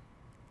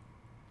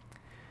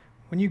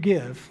 When you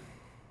give,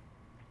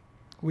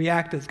 we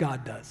act as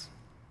God does.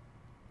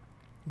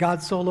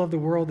 God so loved the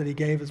world that he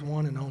gave his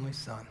one and only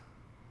Son,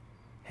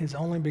 his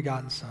only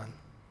begotten Son.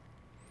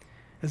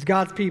 As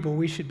God's people,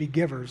 we should be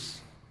givers,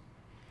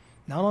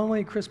 not only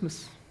at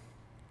Christmas,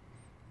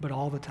 but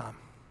all the time.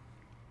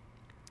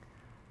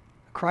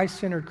 A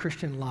Christ-centered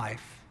Christian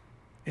life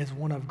is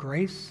one of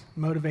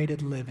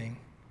grace-motivated living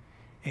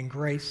and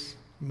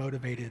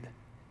grace-motivated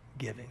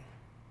giving.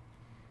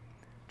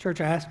 Church,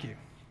 I ask you,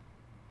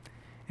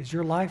 is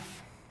your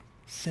life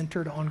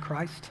centered on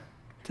Christ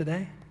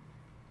today?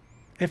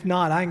 If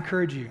not, I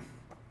encourage you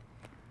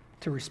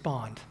to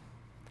respond.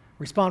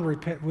 Respond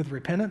with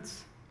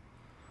repentance.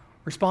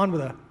 Respond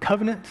with a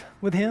covenant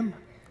with him.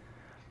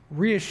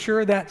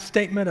 Reassure that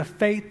statement of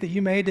faith that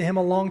you made to him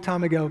a long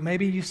time ago.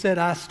 Maybe you said,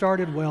 I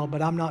started well,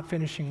 but I'm not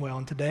finishing well.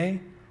 And today,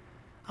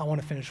 I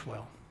want to finish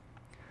well.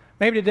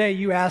 Maybe today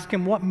you ask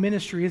him, what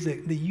ministry is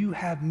it that you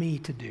have me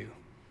to do?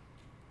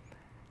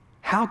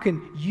 How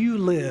can you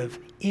live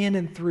in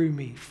and through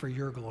me for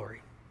your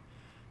glory?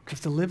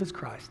 Because to live is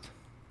Christ,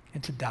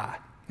 and to die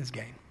is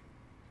gain.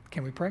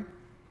 Can we pray?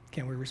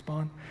 Can we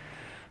respond?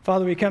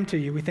 Father, we come to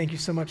you. We thank you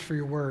so much for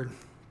your word.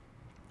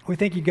 We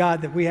thank you,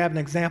 God, that we have an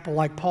example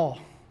like Paul.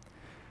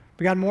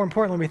 But God, more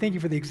importantly, we thank you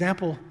for the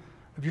example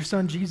of your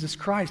son, Jesus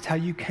Christ, how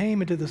you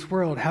came into this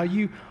world, how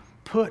you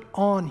put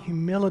on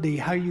humility,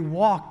 how you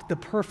walked the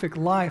perfect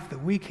life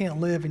that we can't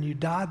live, and you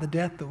died the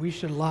death that we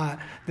should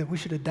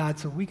have died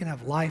so we can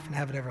have life and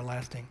have it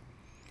everlasting.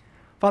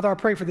 Father, I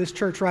pray for this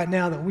church right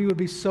now that we would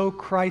be so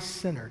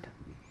Christ-centered,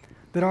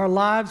 that our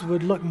lives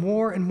would look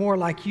more and more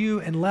like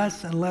you and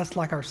less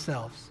like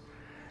ourselves,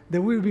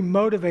 that we would be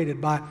motivated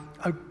by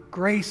a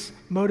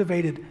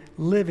grace-motivated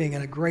living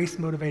and a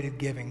grace-motivated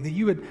giving, that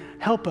you would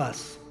help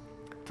us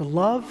to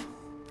love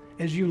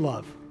as you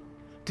love,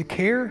 to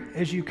care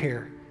as you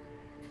care.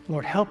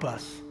 Lord, help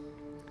us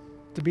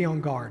to be on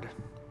guard,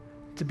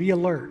 to be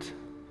alert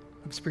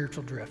of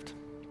spiritual drift.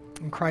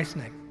 In Christ's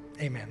name,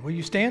 amen. Will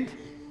you stand?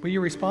 Will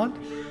you respond?